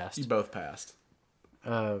 We passed. You both passed.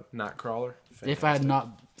 Nightcrawler. If I had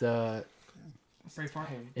not Braveheart.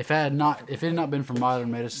 if it had not been for modern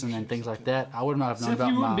medicine and things like that, I would not have known Seth, about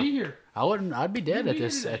you wouldn't my. be here. I'd be dead You'd at be here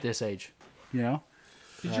this today. at this age. You know.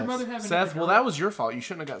 Did your mother have an Seth, well, that was your fault. You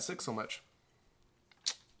shouldn't have got sick so much.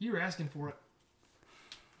 You were asking for it.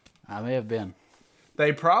 I may have been.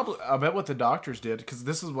 They probably, I bet what the doctors did, because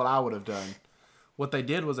this is what I would have done. What they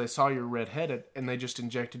did was they saw you're redheaded and they just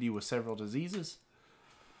injected you with several diseases.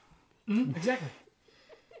 Exactly.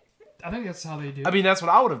 I think that's how they do it. I mean, that's what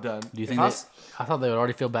I would have done. Do you If think I they? s- I thought they would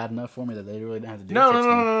already feel bad enough for me that they really didn't have to do. No, it no,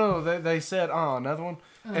 no, no, no, no. They said, oh, another one,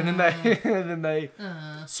 and then they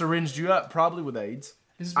syringed you up, probably with AIDS.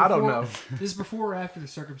 This is I don't before- know. This is before or after the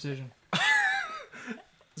circumcision?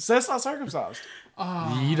 Seth's not circumcised.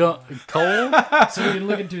 You don't. Cole. So you can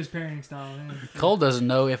look into his parenting style. Man. Cole doesn't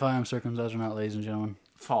know if I am circumcised or not, ladies and gentlemen.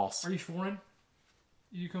 False. Are you foreign?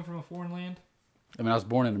 You come from a foreign land? I mean, I was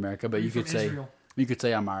born in America, but Are you from could say Israel? you could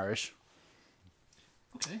say I'm Irish.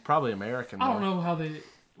 Okay. Probably American. I don't though. know how they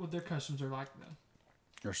what their customs are like,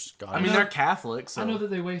 though. Or Scottish. I mean, they're Catholic, so I know that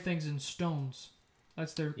they weigh things in stones.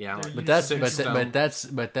 That's their. Yeah, their but but unit that's of but,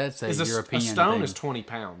 measurement. but that's a is a European stone thing. is 20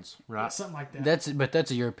 pounds, right? Something like that.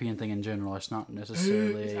 That's a European thing in general. It's not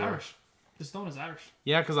necessarily. It's Irish. The stone is Irish.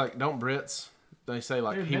 Yeah, because like don't Brits? They say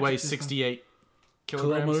like They're he metric weighs system. 68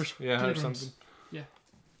 kilograms. Kilometers? Yeah, or Kilograms. something. Yeah.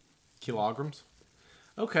 Kilograms.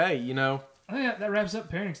 Okay, you know. I think that wraps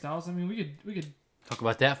up parenting styles. I mean, we could Talk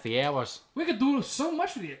about that for hours. do so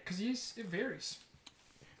much with it because it varies.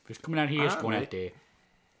 If it's coming out here, it's Alright, going mate. out there.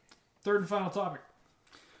 Third and final topic.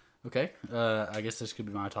 Okay. I guess this could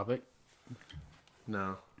be my topic.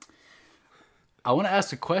 No. I want to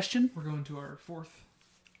ask a question. We're going to our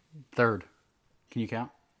Third. Can you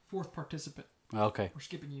count? fourth participant. Okay. We're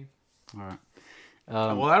skipping you. All right.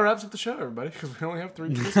 Well, that wraps up the show, everybody, because we only have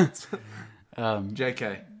 3 participants.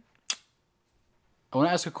 JK. I want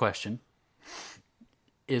to ask a question.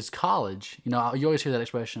 Is college, you always hear that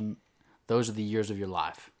expression, those are the years of your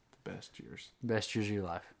life. The best years. Best years of your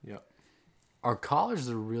life. Yep. Are college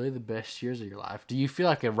really the best years of your life? Do you feel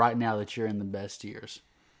like right now that you're in the best years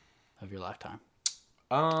of your lifetime?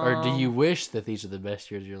 Or do you wish that these are the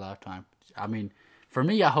best years of your lifetime? I mean, for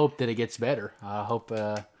me, I hope that it gets better. I hope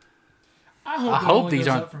I I hope hope these these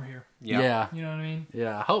goes aren't- up from here. yeah. You know what I mean?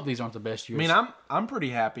 Yeah, I hope these aren't the best I years. mean, I'm pretty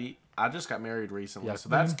happy. I just got married recently, Yeah. so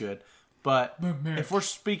that's good. But Boom, marriage. if we're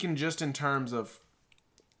speaking just in terms of,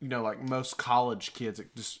 like most college kids,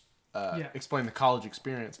 just explain the college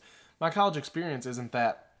experience. My college experience isn't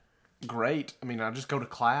that great. I mean, I just go to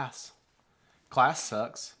class. Class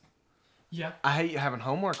sucks. Yeah. I hate having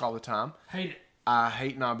homework all the time. Hate it. I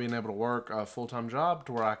hate not being able to work a full-time job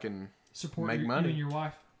to where I can Support make you money. and your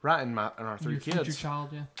wife. Right in our And 3 your future kids. child,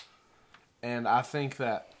 yeah. And I think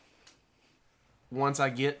that once I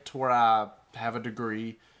get to where I have a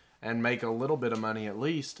degree and make a little bit of money at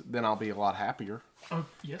least, then I'll be a lot happier. Oh,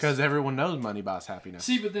 yes. Because everyone knows money buys happiness.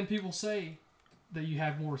 See, but then people say that you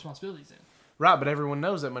have more responsibilities then. Right, but everyone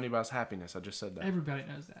knows that money buys happiness. I just said that. Everybody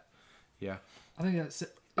knows that. Yeah. I think it's in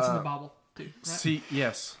the Bible, too. Right? See,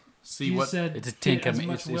 yes. See Jesus what said, It's a Ten "Get as Command-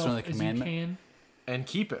 much it's one of wealth the as you commandment. can, and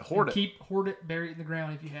keep it, and hoard it. hoard it, bury it in the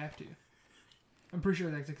ground if you have to." I'm pretty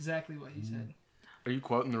sure that's exactly what he said. Are you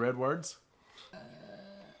quoting the red words?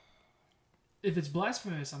 If it's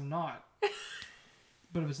blasphemous, I'm not.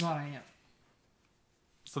 But if it's not, I am.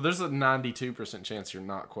 So there's a 92% chance you're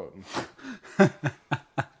not quoting.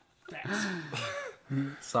 Facts.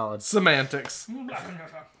 Solid. Semantics.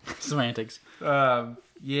 Semantics.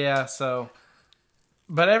 Yeah, so.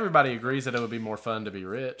 But everybody agrees that it would be more fun to be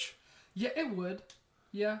rich. Yeah, it would.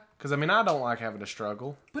 Yeah, Because, I mean, I don't like having to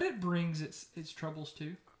struggle. but it brings its troubles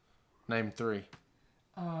too. Name 3.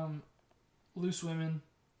 Loose women.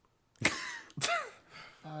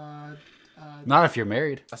 Not if you're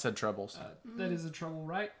married. I said troubles. That is a trouble,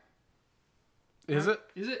 right? Is it?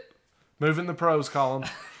 Is it? Moving the pros column.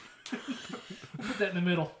 We'll put that in the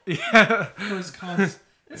middle. Yeah. Pros, cons.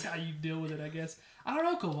 That's how you deal with it, I guess. I don't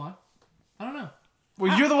know, Kovan. I don't know.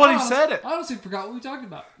 Well, you're the one who I said it. I honestly forgot what we talked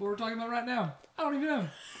about. What we're talking about right now. I don't even know.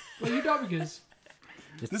 What your topic is.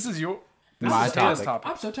 This is your My this is Anna's topic.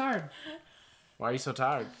 I'm so tired. Why are you so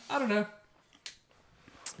tired? I don't know.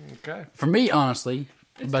 Okay. For me, honestly,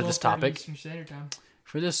 It's about this 12:30 topic, Eastern Standard Time.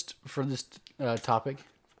 for this topic,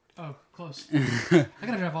 Oh, close. I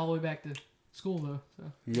gotta drive all the way back to school though.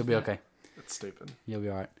 So you'll be okay. That's stupid. You'll be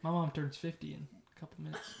all right. my mom turns 50 in a couple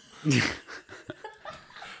minutes.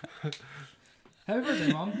 Happy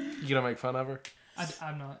birthday, Mom. You gonna make fun of her?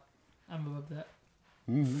 I'm not. I'm above that.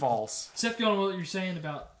 False. Seth, go on what you're saying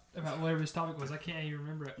about whatever this topic was. I can't even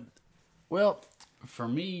remember it. Well, for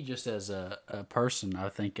me, just as a person, I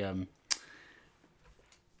think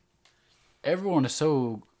everyone is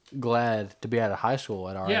so glad to be out of high school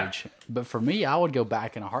at our Yeah. age. But for me, I would go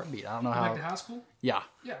back in a heartbeat. I don't know Go how. back to high school? Yeah.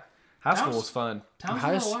 Yeah. High school Times- was fun. Times High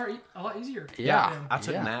were s- a lot easier. Yeah. I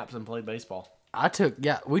took Yeah. naps and played baseball. We took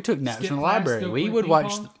naps Skip in the class, library. go We play would ping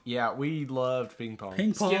watch pong? Yeah, we loved ping pong.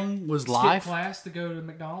 ping Skip- pong was Skip live. class to go to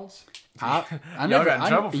McDonald's. I Y'all never got in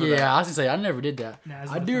trouble for yeah, that. I was gonna say I never did that. Nah,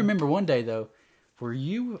 it's I no do fun. remember one day though. Were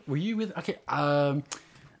you with? Okay,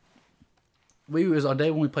 we was on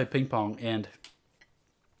day when we played ping pong, and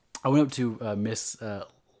I went up to Miss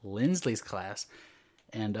Lindsley's class,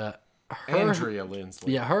 and her, Andrea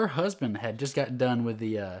Lindsley. yeah, her husband had just got done with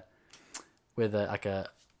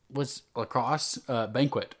what's lacrosse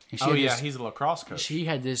banquet. And she Oh had yeah, this- he's a lacrosse coach. she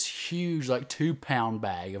had this huge 2-pound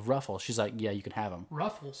bag of Ruffles. She's like, yeah, you can have them.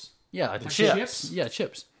 Ruffles. Yeah, like chips? Yeah,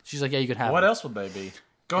 chips. She's like, yeah, you can have What them. else would they be?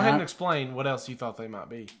 Go ahead and explain what else you thought they might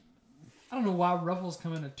be. I don't know why Ruffles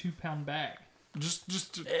come in a 2-pound bag.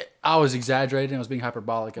 Just I was exaggerating. I was being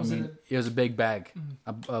hyperbolic. Was I it mean, it was a big bag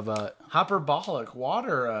of hyperbolic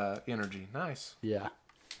water energy. Nice. yeah.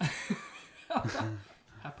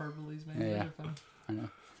 Hyperboles, man. Yeah.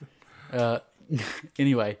 They're funny.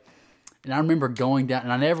 Anyway, and I remember going down,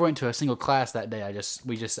 and I never went to a single class that day. I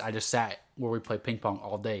just sat where we played ping pong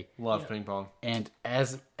all day. Love ping pong. And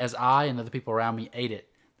as I and other people around me ate it,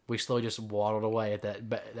 we slowly just waddled away at that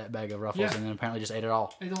bag of Ruffles, Yeah. and then apparently just ate it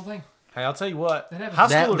all. Hey, the whole thing. Hey, I'll tell you what. That happens. High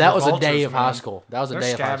schoolers That are was a day vultures, of man. high school. That was a They're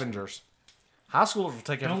day of high school. scavengers. High schoolers will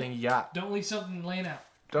take everything you got. Don't leave something laying out.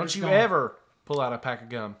 Don't It's you gone. ever pull out a pack of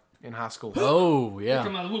gum in high school. Oh Come yeah, out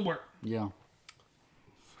of the woodwork. yeah.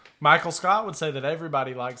 Michael Scott would say that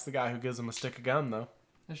everybody likes the guy who gives them a stick of gum, though.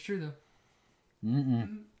 That's true, though.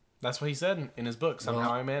 That's what he said in his book,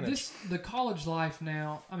 Somehow I Managed. The college life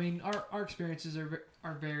now, I mean, our experiences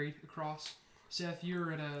are varied across. Seth,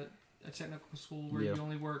 you're at a technical school where Yeah. you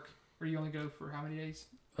only work, or you only go for how many days?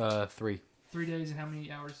 3. 3 days, and how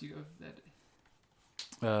many hours do you go that day?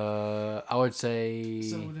 I would say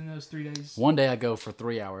So within those 3 days. one day I go for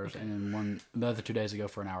 3 hours, and then the other 2 days I go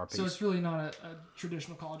for an hour apiece. So it's really not a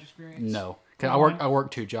traditional college experience. No, 'cause Well, I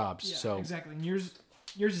work 2 jobs, Yeah, so exactly. And yours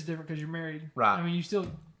is different because you're married. Right. I mean,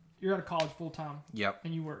 you're out of college full time Yep.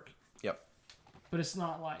 and you work, Yep. but it's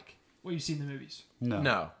not like what you see in the movies. no.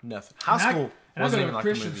 No, nothing. High school And I wasn't go even to like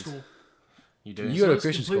Christian the movies. school. You do. You So go to it's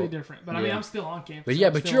Christian completely school. different. But I mean, Yeah. I'm still on campus. But yeah,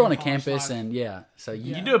 I'm but still you're on a college campus, life. and yeah, so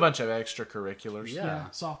you Yeah. You do a bunch of extracurriculars. Yeah. yeah,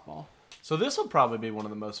 softball. So this will probably be one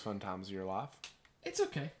of the most fun times of your life. It's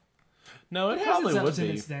okay. No, it, It has probably its would ups and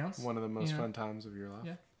be its downs, one of the most you know. fun times of your life.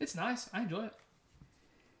 Yeah, it's nice. I enjoy it.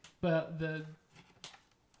 But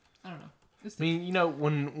I don't know. It's I mean, you know,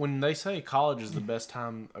 when they say college is the best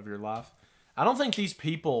time of your life, I don't think these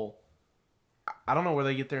people. I don't know where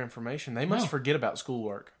they get their information. They must No. forget about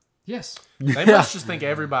schoolwork. yes, They must just think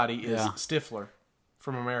everybody is Yeah. Stifler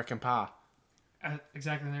from American Pie.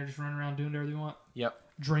 exactly. And they're just running around doing whatever they want, Yep.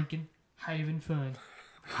 drinking, having fun,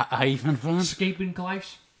 even fun. escaping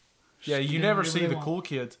class. Yeah, you doing never whatever see they the want. cool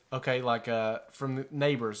kids. Okay, like from the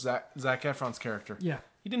Neighbors, Zac Efron's character. Yeah,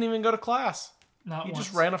 He didn't even go to class. not He once.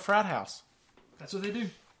 just ran a frat house That's what they do.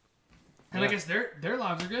 And I Yeah. guess their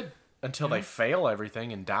lives are good. until they fail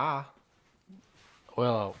everything and die.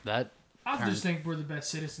 Well, that I Turn. just think we're the best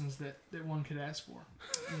citizens that one could ask for.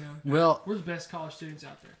 You know, well, we're the best college students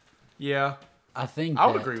out there. Yeah, I think I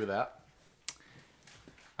would that- agree with that.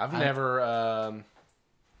 I've never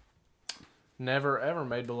ever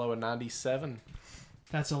made below a 97.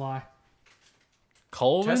 That's a lie.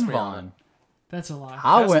 Colvin Test me on Vaughn. That's a lie.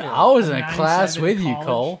 I Test went. me I on was in a 97 class with you, college.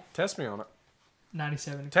 Cole. Test me on it.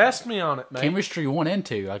 97. Test me on it, mate. Chemistry 1 and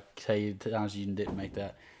 2. I tell you, times you didn't make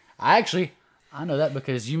that. I know that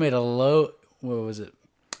because you made a low. What was it?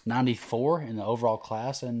 94 in the overall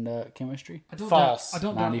class in chemistry. I don't False. Doubt, I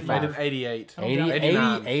don't doubt 95. Made that an 88. Oh, 80, yeah.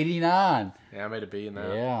 89. 89. Yeah, I made a B in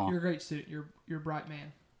that. Yeah. you're a great student. You're a bright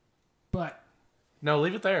man. But No,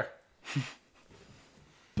 leave it there.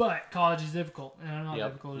 college is difficult, and I know how Yep.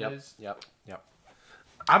 difficult Yep. it is. Yep. Yep.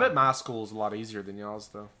 I bet my school is a lot easier than y'all's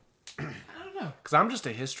though, I don't know. because I'm just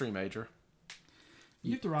a history major.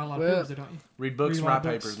 You have to write a lot Well- of papers, though, don't you? Read books, Read a and lot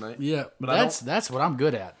write of books. papers, mate. Yeah, But I that's what I'm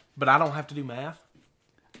good at. But I don't have to do math.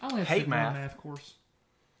 I only have to Hate take one math. math course.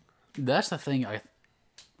 That's the thing.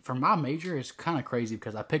 For my major, it's kind of crazy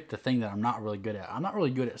because I picked the thing that I'm not really good at. I'm not really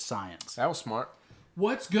good at science. That was smart.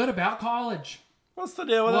 What's good about college? What's the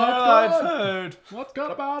deal with What's airline food? What's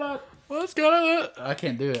good about it? What's going on? I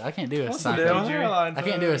can't do it. I can't do a What's the deal with Seinfeld. airline food? I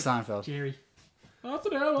can't do a Seinfeld. Jerry. What's the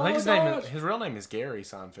deal? I think his Oh, name gosh. is, his real name is Gary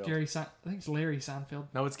Seinfeld. I think it's Larry Seinfeld.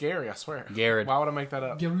 No, it's Gary. I swear. Garrett. Why would I make that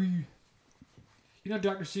up? Gary. You know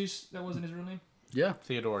Dr. Seuss? That wasn't his real name. Yeah,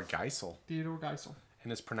 Theodore Geisel, Theodore Geisel.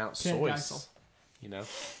 and it's pronounced Ted soy. Geisel. You know,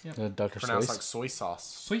 Dr. pronounced Seuss. like soy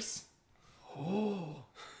sauce. Seuss.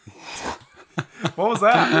 What was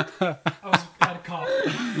that? I had a cough.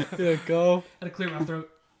 Yeah, go. I had to clear my throat.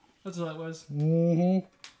 That's what that was. Mm-hmm.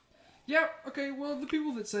 Yeah, okay, well, the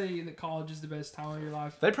people that say that college is the best time of your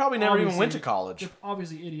life, They probably never even went to Obviously. college. they're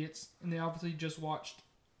obviously idiots, and they obviously just watched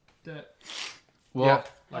that. Well, Yeah,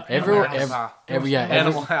 like everyone, Animal House.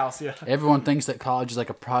 everyone House, yeah. everyone thinks that college is like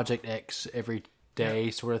a Project X every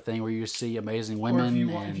day sort of thing where you see amazing Or women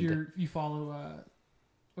if you and you follow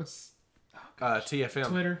what's TFM.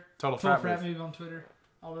 Twitter, Total Total Frat Frat Move. Move on Twitter,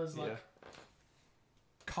 all those like Yeah.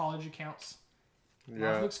 college accounts.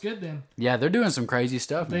 Yeah. Life looks good then. yeah, they're doing some crazy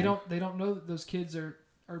stuff. They man. don't know that those kids are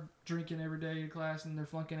drinking every day in class and they're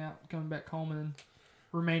flunking out, coming back home and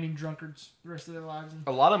remaining drunkards the rest of their lives. And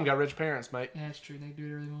A lot of them got rich parents, mate. yeah, it's true. They do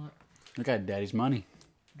whatever they want. Look at daddy's money.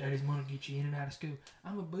 Daddy's gonna get you in and out of school.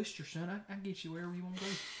 I'm a booster, son. I can get you wherever you want to go.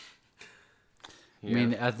 I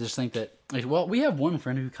mean, I just think that. Well, we have one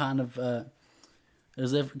friend who kind of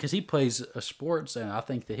is because he plays sports, and I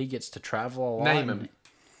think that he gets to travel a lot. Name him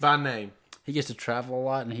by name. He gets to travel a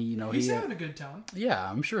lot, and He's having a good time. yeah,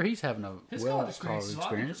 I'm sure he's having a His well college experience is a lot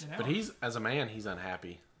experience. different But than he's as a man, he's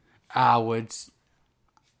unhappy.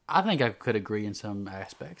 I think I could agree in some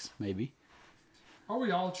aspects, maybe. Are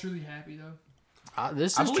we all truly happy though?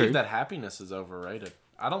 This I is believe true. that happiness is overrated.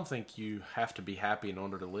 I don't think you have to be happy in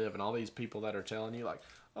order to live. And all these people that are telling you, like,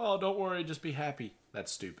 oh, don't worry, just be happy.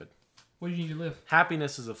 That's stupid. What do you need to live?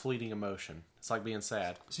 Happiness is a fleeting emotion. It's like being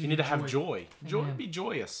sad. So you you need to need have joy. joy. Amen. Be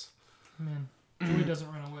joyous. Man, joy doesn't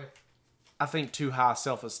run away. I think too high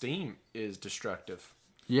self-esteem is destructive.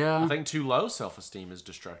 Yeah. I think too low self-esteem is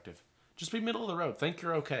destructive. Just be middle of the road. Think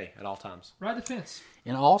you're okay at all times. Ride the fence.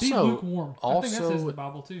 And Be also, lukewarm. I think that says in the also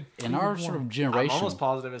Bible too. in Be our lukewarm. sort of I'm generation, almost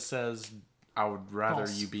positive it says I would rather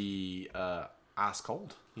False. you be ice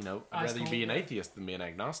cold. You know, I'd Ice rather you cold, be an yeah. atheist than be an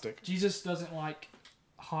agnostic. Jesus doesn't like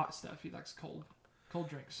hot stuff. He likes cold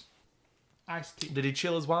drinks, iced tea. Did he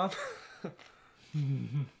chill his wine?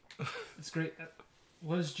 It's great.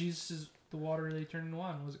 Was Jesus the water they turned into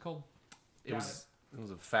wine? Was it cold? It Got was. It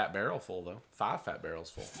was a fat barrel full though. 5 fat barrels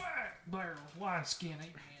full. Fat barrel wine skin,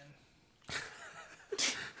 amen.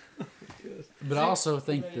 but I also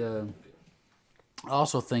think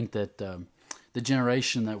that the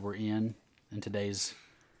generation that we're in today's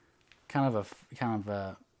kind of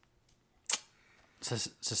a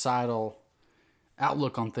societal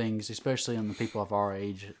outlook on things, especially on the people of our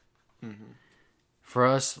age. Mm-hmm. For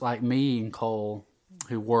us, like me and Cole,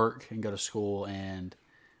 who work and go to school, and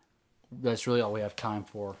that's really all we have time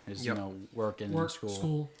for is Yep. work and Work,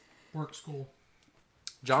 school. school.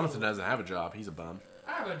 Jonathan doesn't have a job. He's a bum.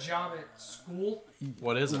 I have a job at school.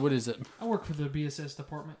 What is it? What is it? I work for the BSS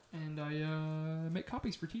department, and I make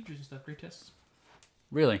copies for teachers and stuff. Grade tests.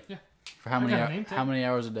 Really? Yeah. For how I many got a name tag. how many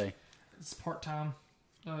hours a day? It's part time.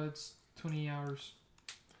 It's 20 hours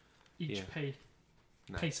each Yeah. pay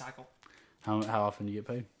Nice. cycle. How often do you get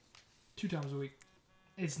paid? 2 times a week.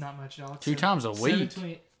 It's not much, y'all. It's 2 times a week?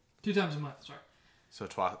 2 times a month. Sorry. So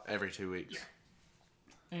every 2 weeks.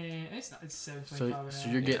 And it's not. It's $7.25 So an hour.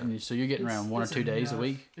 you're getting around 1 or 2 days a enough.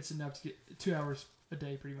 week. It's enough to get 2 hours a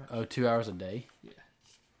day, pretty much. Oh, 2 hours a day. Yeah.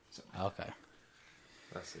 So, Okay.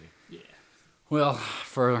 Let's see. yeah. Well,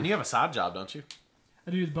 And you have a side job, don't you?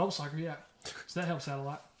 I do the bubble soccer, yeah. So that helps out a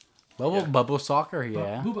lot. bubble soccer,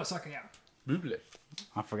 yeah. Bubble soccer, yeah. Booble.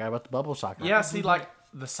 I forgot about the bubble soccer. Yeah, see, like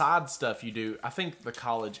the side stuff you do, I think the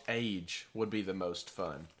college age would be the most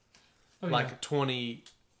fun. Oh, Like yeah. 20,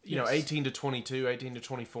 Yes. 18 to 22, 18 to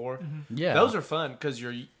 24. Yeah. Those are fun because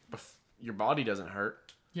your body doesn't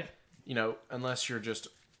hurt. Yeah. Unless you're just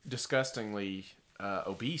disgustingly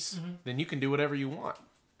obese, Mm-hmm. then you can do whatever you want,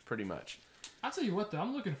 pretty much. I'll tell you what, though.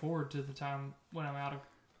 I'm looking forward to the time when I'm out of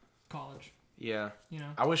college. Yeah. You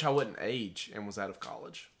know? I wish I wouldn't age and was out of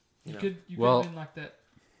college. You know. could Well- have been like that,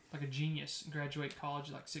 like a genius and graduate college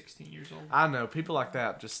at like 16 years old. I know people like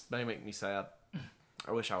that just they make me sad.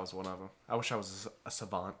 I wish I was one of them. I wish I was a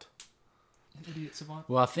savant. An idiot savant.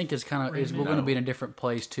 Well, I think it's kind of we're Raymond. going to be in a different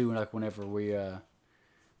place too. Like whenever we're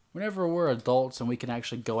adults and we can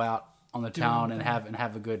actually go out on the Do town our and thing.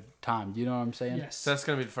 have a good time. Do you know what I'm saying? Yes. So that's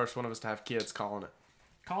gonna be the first one of us to have kids calling it.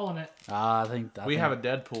 Calling it I think We have a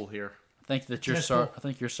Deadpool here. I think that you're Death I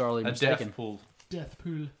think you're sorely A mistaken. death pool. death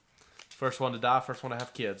pool. First one to die, first one to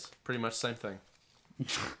have kids. Pretty much the same thing.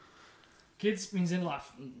 Kids means end of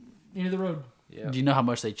life. End of the road. Yeah. Do you know how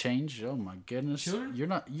much they change? Oh my goodness! Children? You're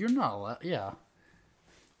not allowed. Yeah.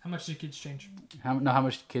 How much do kids change? How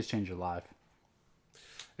much kids change your life?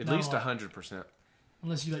 At Not a least lot. 100%.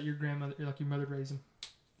 Unless you let your grandmother, or like your mother raise them.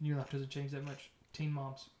 And your life doesn't change that much. Teen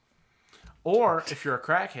moms. Or if you're a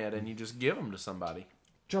crackhead and you just give them to somebody.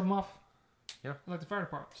 Drop them off. Yeah. Like the fire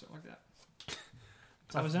department, something like that.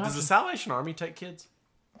 It's always an Does the option. Salvation Army take kids?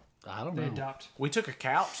 I don't They know. adopt. We took a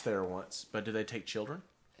couch there once, but do they take children?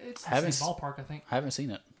 It's the Haven't same ballpark, I think. I haven't seen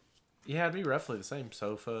it. Yeah, it'd be roughly the same.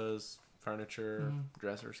 Sofas, furniture, Mm-hmm.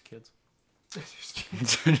 dressers, kids.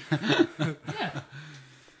 Yeah.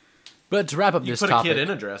 But to wrap up You this put topic, a kid in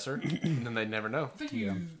a dresser, and then they'd never know. I think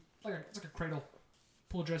you it's like a cradle.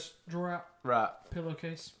 Pull a dress drawer out, Right.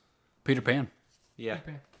 pillowcase, Peter Pan. Yeah.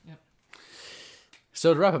 pan. Yep.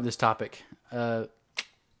 So to wrap up this topic, I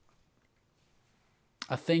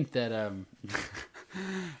think that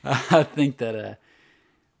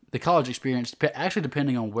the college experience, actually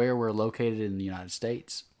depending on where we're located in the United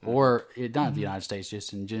States, or not the United States,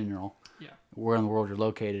 just in general, Yeah. where in the world you're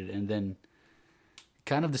located, and then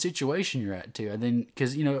kind of the situation you're at too, and then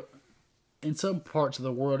because in some parts of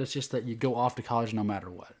the world it's just that you go off to college no matter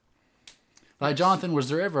what. Like Jonathan, was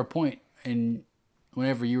there ever a point in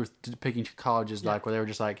whenever you were picking colleges, Yeah. like where they were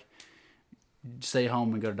just like, stay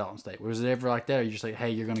home and go to Dalton State? Was it ever like that? Or you just like,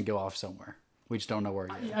 hey, you're going to go off somewhere. We just don't know where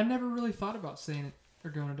yet. I never really thought about staying it or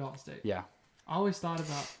going to Dalton State. Yeah. I always thought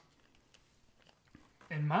about,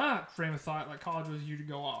 in my frame of thought, like college was you to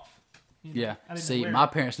go off. You know, Yeah. I didn't know See, where. my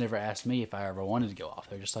parents never asked me if I ever wanted to go off.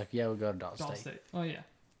 They're just like, yeah, we'll go to Dalton Dalton State. State. Oh yeah,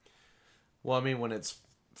 Well, I mean, when it's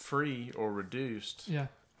free or reduced, yeah.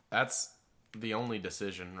 that's the only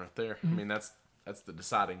decision right there. Mm-hmm. I mean, that's the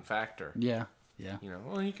deciding factor. Yeah. Yeah. You know,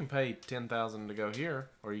 well, you can pay $10,000 to go here,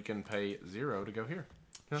 or you can pay $0 to go here.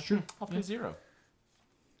 You know, True. I'll pay $0.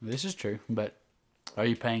 This is true, but are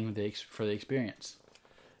you paying for the experience?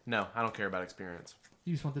 No, I don't care about experience.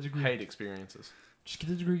 You just want the degree. Hate experiences. Just get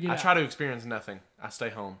the degree. Get I out. try to experience nothing. I stay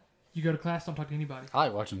home. You go to class. Don't talk to anybody. I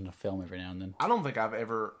like watching the film every now and then. I don't think I've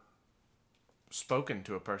ever spoken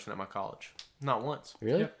to a person at my college. Not once.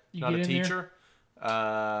 Really? Yep. You Not get a in there.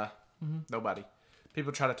 teacher. Nobody.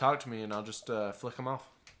 People try to talk to me, and I'll just flick them off.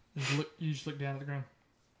 You just look down at the ground.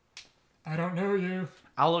 I don't know you.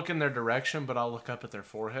 I'll look in their direction, but I'll look up at their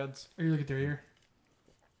foreheads. Or you look at their ear.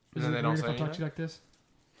 And Is then it they don't weird say if I talk to anything. you like this?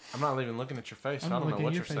 I'm not even looking at your face, so I'm I not don't know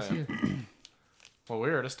looking what at your you're face saying. either. Well,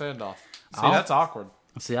 we're at a standoff. See, I'll- that's awkward.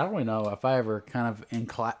 See, I don't really know if I ever kind of in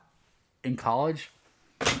college,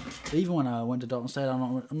 even when I went to Dalton State,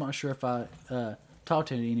 I'm not sure if I talked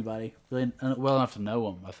to anybody really well enough to know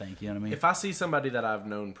them. I think you know what I mean. If I see somebody that I've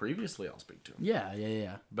known previously, I'll speak to them.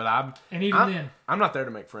 Yeah. But I'm And even I'm, then, I'm not there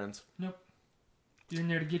to make friends. nope. You're in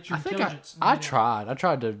there to get your I think intelligence. I tried. I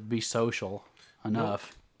tried to be social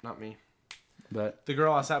enough, Not me. but The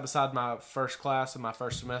girl I sat beside my first class in my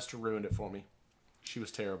first semester ruined it for me. She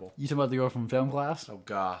was terrible. you talking about the girl from film class? Oh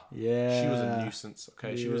God. Yeah, She was a nuisance.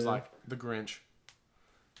 Okay, she was Yeah. like the Grinch.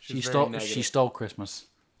 She was very stole. negative. She stole Christmas,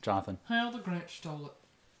 Jonathan. Hell, the Grinch stole it.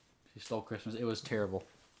 She stole Christmas. It was terrible.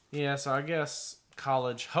 Yeah, so I guess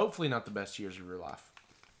college, hopefully not the best years of your life.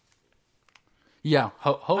 Yeah, I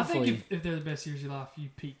hopefully. think if they're the best years of your life, you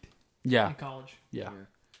peaked yeah, in college. yeah.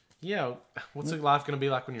 Yeah, what's your life going to be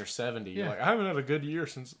like when you're 70? You're Yeah. like, I haven't had a good year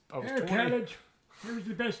since I was 20. college. It was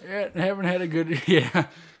the best. Haven't had a good.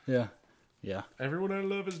 Yeah. Everyone I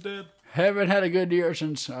love is dead. Haven't had a good year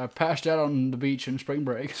since I passed out on the beach in spring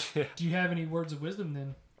break. Do you have any words of wisdom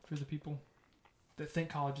then for the people that think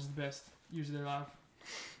college is the best years of their life?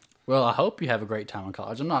 Well, I hope you have a great time in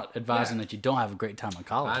college. I'm not advising Yeah. that you don't have a great time in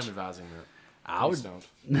college. I'm advising that. I Please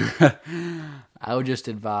would, don't. I would just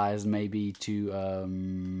advise maybe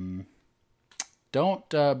to don't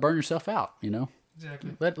burn yourself out. You know,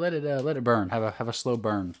 Exactly. let it burn. Have a slow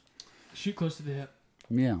burn. Shoot close to the hip.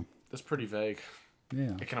 Yeah, That's pretty vague.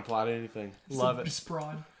 yeah. It can apply to anything. Love it. Just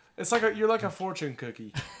broad. It's like you're like a fortune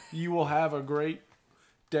cookie. You will have a great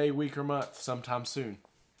day, week, or month sometime soon.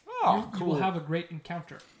 Oh, You cool. will have a great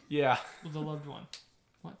encounter Yeah. with a loved one.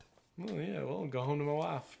 What? Well, yeah. Well, go home to my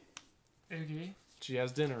wife. Okay. She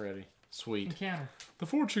has dinner ready. Sweet. Encounter. The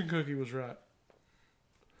fortune cookie was right.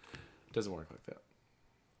 Doesn't work like that.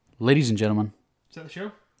 Ladies and gentlemen, Is that the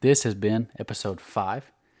show? this has been episode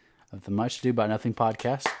 5 of the Much Ado About Nothing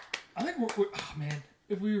podcast. I think we're oh man,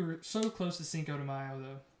 if we were so close to Cinco de Mayo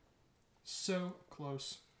though, so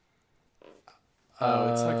close.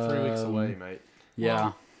 Oh, it's like 3 weeks away, mate.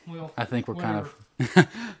 Yeah, Well, I think we're kind whatever. of.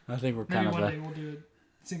 I think we're Maybe kind one of. day we'll do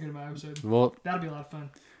a Cinco de Mayo episode. We'll That'll be a lot of fun.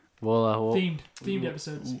 we'll Themed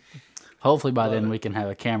episodes. hopefully by Love then it. we can have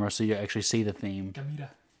a camera so you actually see the theme. Gamita.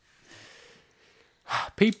 I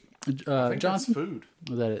Peep, think that's Johnson. food.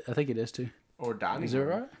 Was that it? I think it is too. Or dining. Is it room.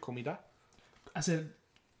 right? Comida? I said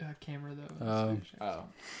camera though. Oh.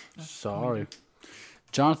 Sorry,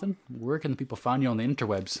 Jonathan. Where can the people find you on the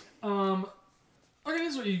interwebs? Okay,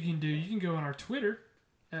 this is what you can do. You can go on our Twitter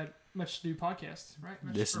at Much to Do Podcast, right?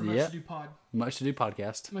 Much, This- or Much yeah. to Do Pod. Much to Do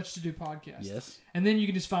podcast. Much to Do Podcast. Yes. And then you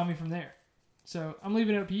can just find me from there. So I'm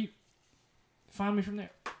leaving it up to you. Find me from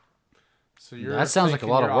there. So you're That sounds like a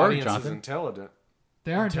thinking lot of your work, audience is Jonathan. intelligent.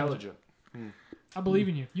 They are intelligent. Intelligent. I believe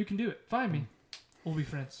in you. You can do it. Find me. We'll be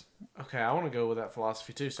friends. Okay, I want to go with that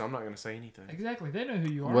philosophy too, so I'm not going to say anything. Exactly. They know who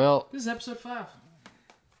you are. Well- this is episode 5.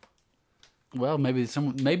 Well, maybe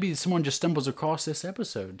someone just stumbles across this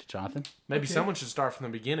episode, Jonathan. Maybe Okay. someone should start from the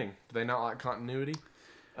beginning. Do they not like continuity? Do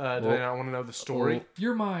Well- they not want to know the story? well-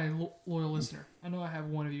 You're my loyal listener. I know I have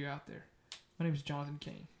one of you out there. My name is Jonathan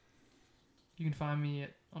Kane. You can find me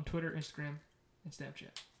on Twitter, Instagram, and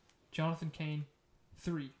Snapchat. Jonathan Kane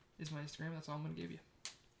 3 is my Instagram. That's all I'm going to give you.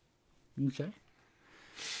 Okay.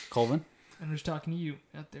 Colvin. And I'm just talking to you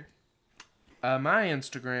out there. My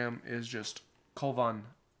Instagram is just Colvon7,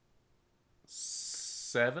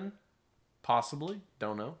 possibly.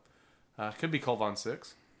 Don't know. Could be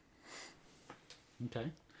Colvon6.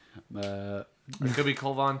 Okay. It could be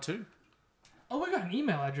Colvon too. Oh, we got an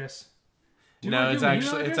email address. Do you No, wanna it's give them an actually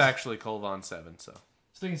email it's address? actually Colvon7. So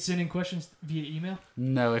So they can send in questions via email.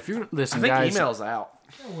 No, if you're I listen, think guys, email's out.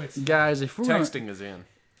 Oh, it's guys, if we're gonna Texting is in.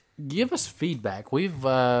 give us feedback, we've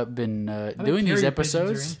been doing these carrier pigeons are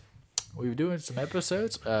episodes. We've doing some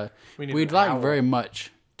episodes. We need We'd an like hour. very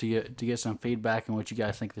much to get some feedback on what you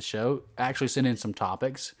guys think of the show. Actually, send in some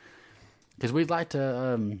topics because we'd like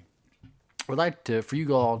to for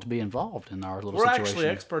you all to be involved in our little We're situation. actually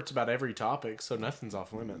experts about every topic, so nothing's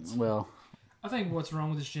off limits. Well, I think what's wrong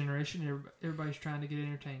with this generation, everybody's trying to get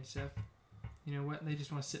entertained, Seth. You know what? They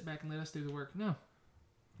just want to sit back and let us do the work. No.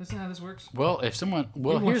 That's not how this works. if someone,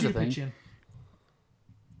 We want here's you the to pitch thing. in.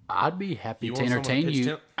 I'd be happy You to want someone to entertain pitch you.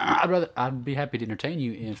 tent? I'd be happy to entertain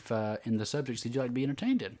you if in the subjects that you like to be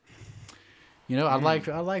entertained in. You know, I'd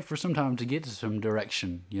like for some time to get to some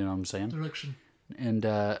direction. You know what I'm saying? Direction. And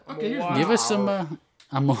Okay, here's Wow. give us some.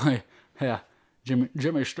 I'm like, yeah.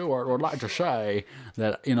 Jimmy Stewart would like to say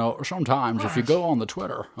that sometimes if you go on the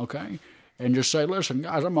Twitter, okay, and just say, "Listen,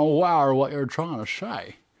 guys, I'm aware of what you're trying to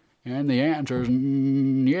say," and the answer is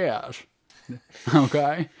yes,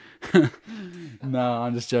 okay. No,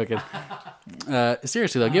 I'm just joking.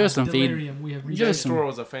 Seriously though, give us some feedback. Delirium. We have Give Jay us some. Stewart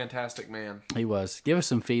was a fantastic man. He was. Give us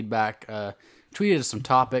some feedback. Tweet us some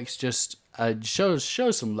topics. Just show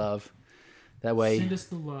some love. That way, Send us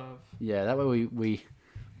the love. yeah. That way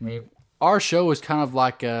our show is kind of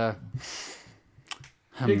like Pigs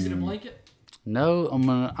in a blanket. no. I'm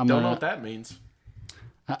Don't know gonna what that means.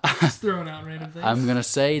 Just throwing out random things. I'm gonna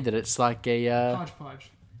say that it's like a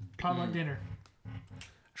Hodgepodge. Potluck dinner.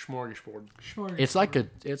 Smorgasbord. Smorgasbord.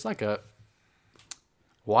 it's like a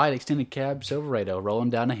wide extended cab Silverado rolling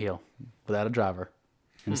down a hill without a driver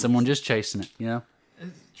and someone just chasing it. You know.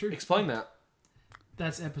 It's true. Explain that.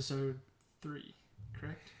 That's episode 3,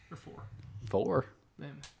 correct? Or 4? 4.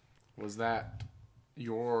 Then. Was that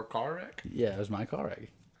your car wreck? Yeah, it was my car wreck.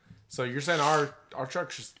 So you're saying our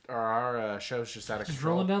truck's just, or our show's just out of Just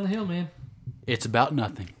control? rolling down the hill, man. It's about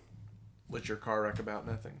nothing. With your car wreck about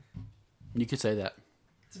nothing. You could say that.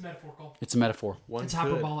 It's a metaphorical. It's a metaphor. One It's could,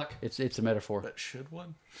 hyperbolic. It's a metaphor. but should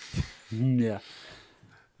one? Yeah.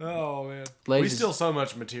 Oh man, Ladies- we steal so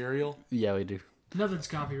much material. Yeah, we do. Nothing's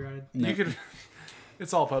copyrighted. No. You could.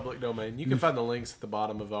 It's all public domain. You can find the links at the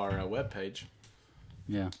bottom of our webpage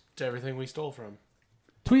Yeah. to everything we stole from.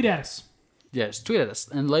 Tweet at us. Yes, tweet at us.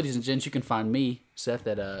 And ladies and gents, you can find me, Seth,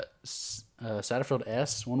 at Satterfield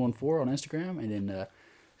S114 on Instagram, and then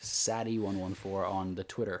Saddy114 on the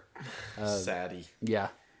Twitter. Saddy. Yeah,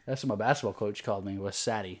 that's what my basketball coach called me, was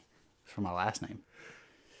Saddy for my last name.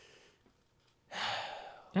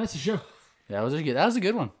 That's the show. Yeah, that was a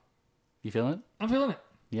good one. You feeling it? I'm feeling it.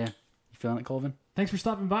 Yeah. You feeling it, Colvin? Thanks for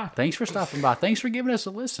stopping by. Thanks for stopping by. Thanks for giving us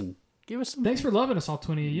a listen. Give us some. Thanks for loving us, all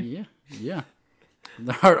 20 of you. Yeah,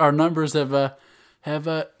 yeah. Our numbers have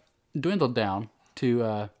dwindled down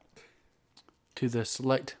to the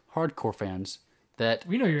select hardcore fans that,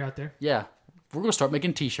 We know you're out there. yeah, we're gonna start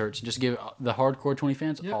making T-shirts and just give the hardcore 20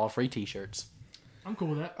 fans Yep. all free T-shirts. I'm cool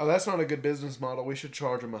with that. Oh, that's not a good business model. We should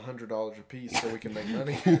charge them $100 a piece so we can make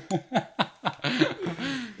money.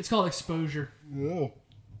 It's called exposure. No.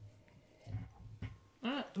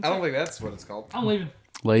 All right, I don't think that's what it's called. I'm leaving.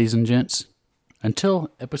 Ladies and gents,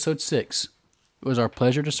 until episode 6, it was our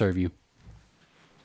pleasure to serve you.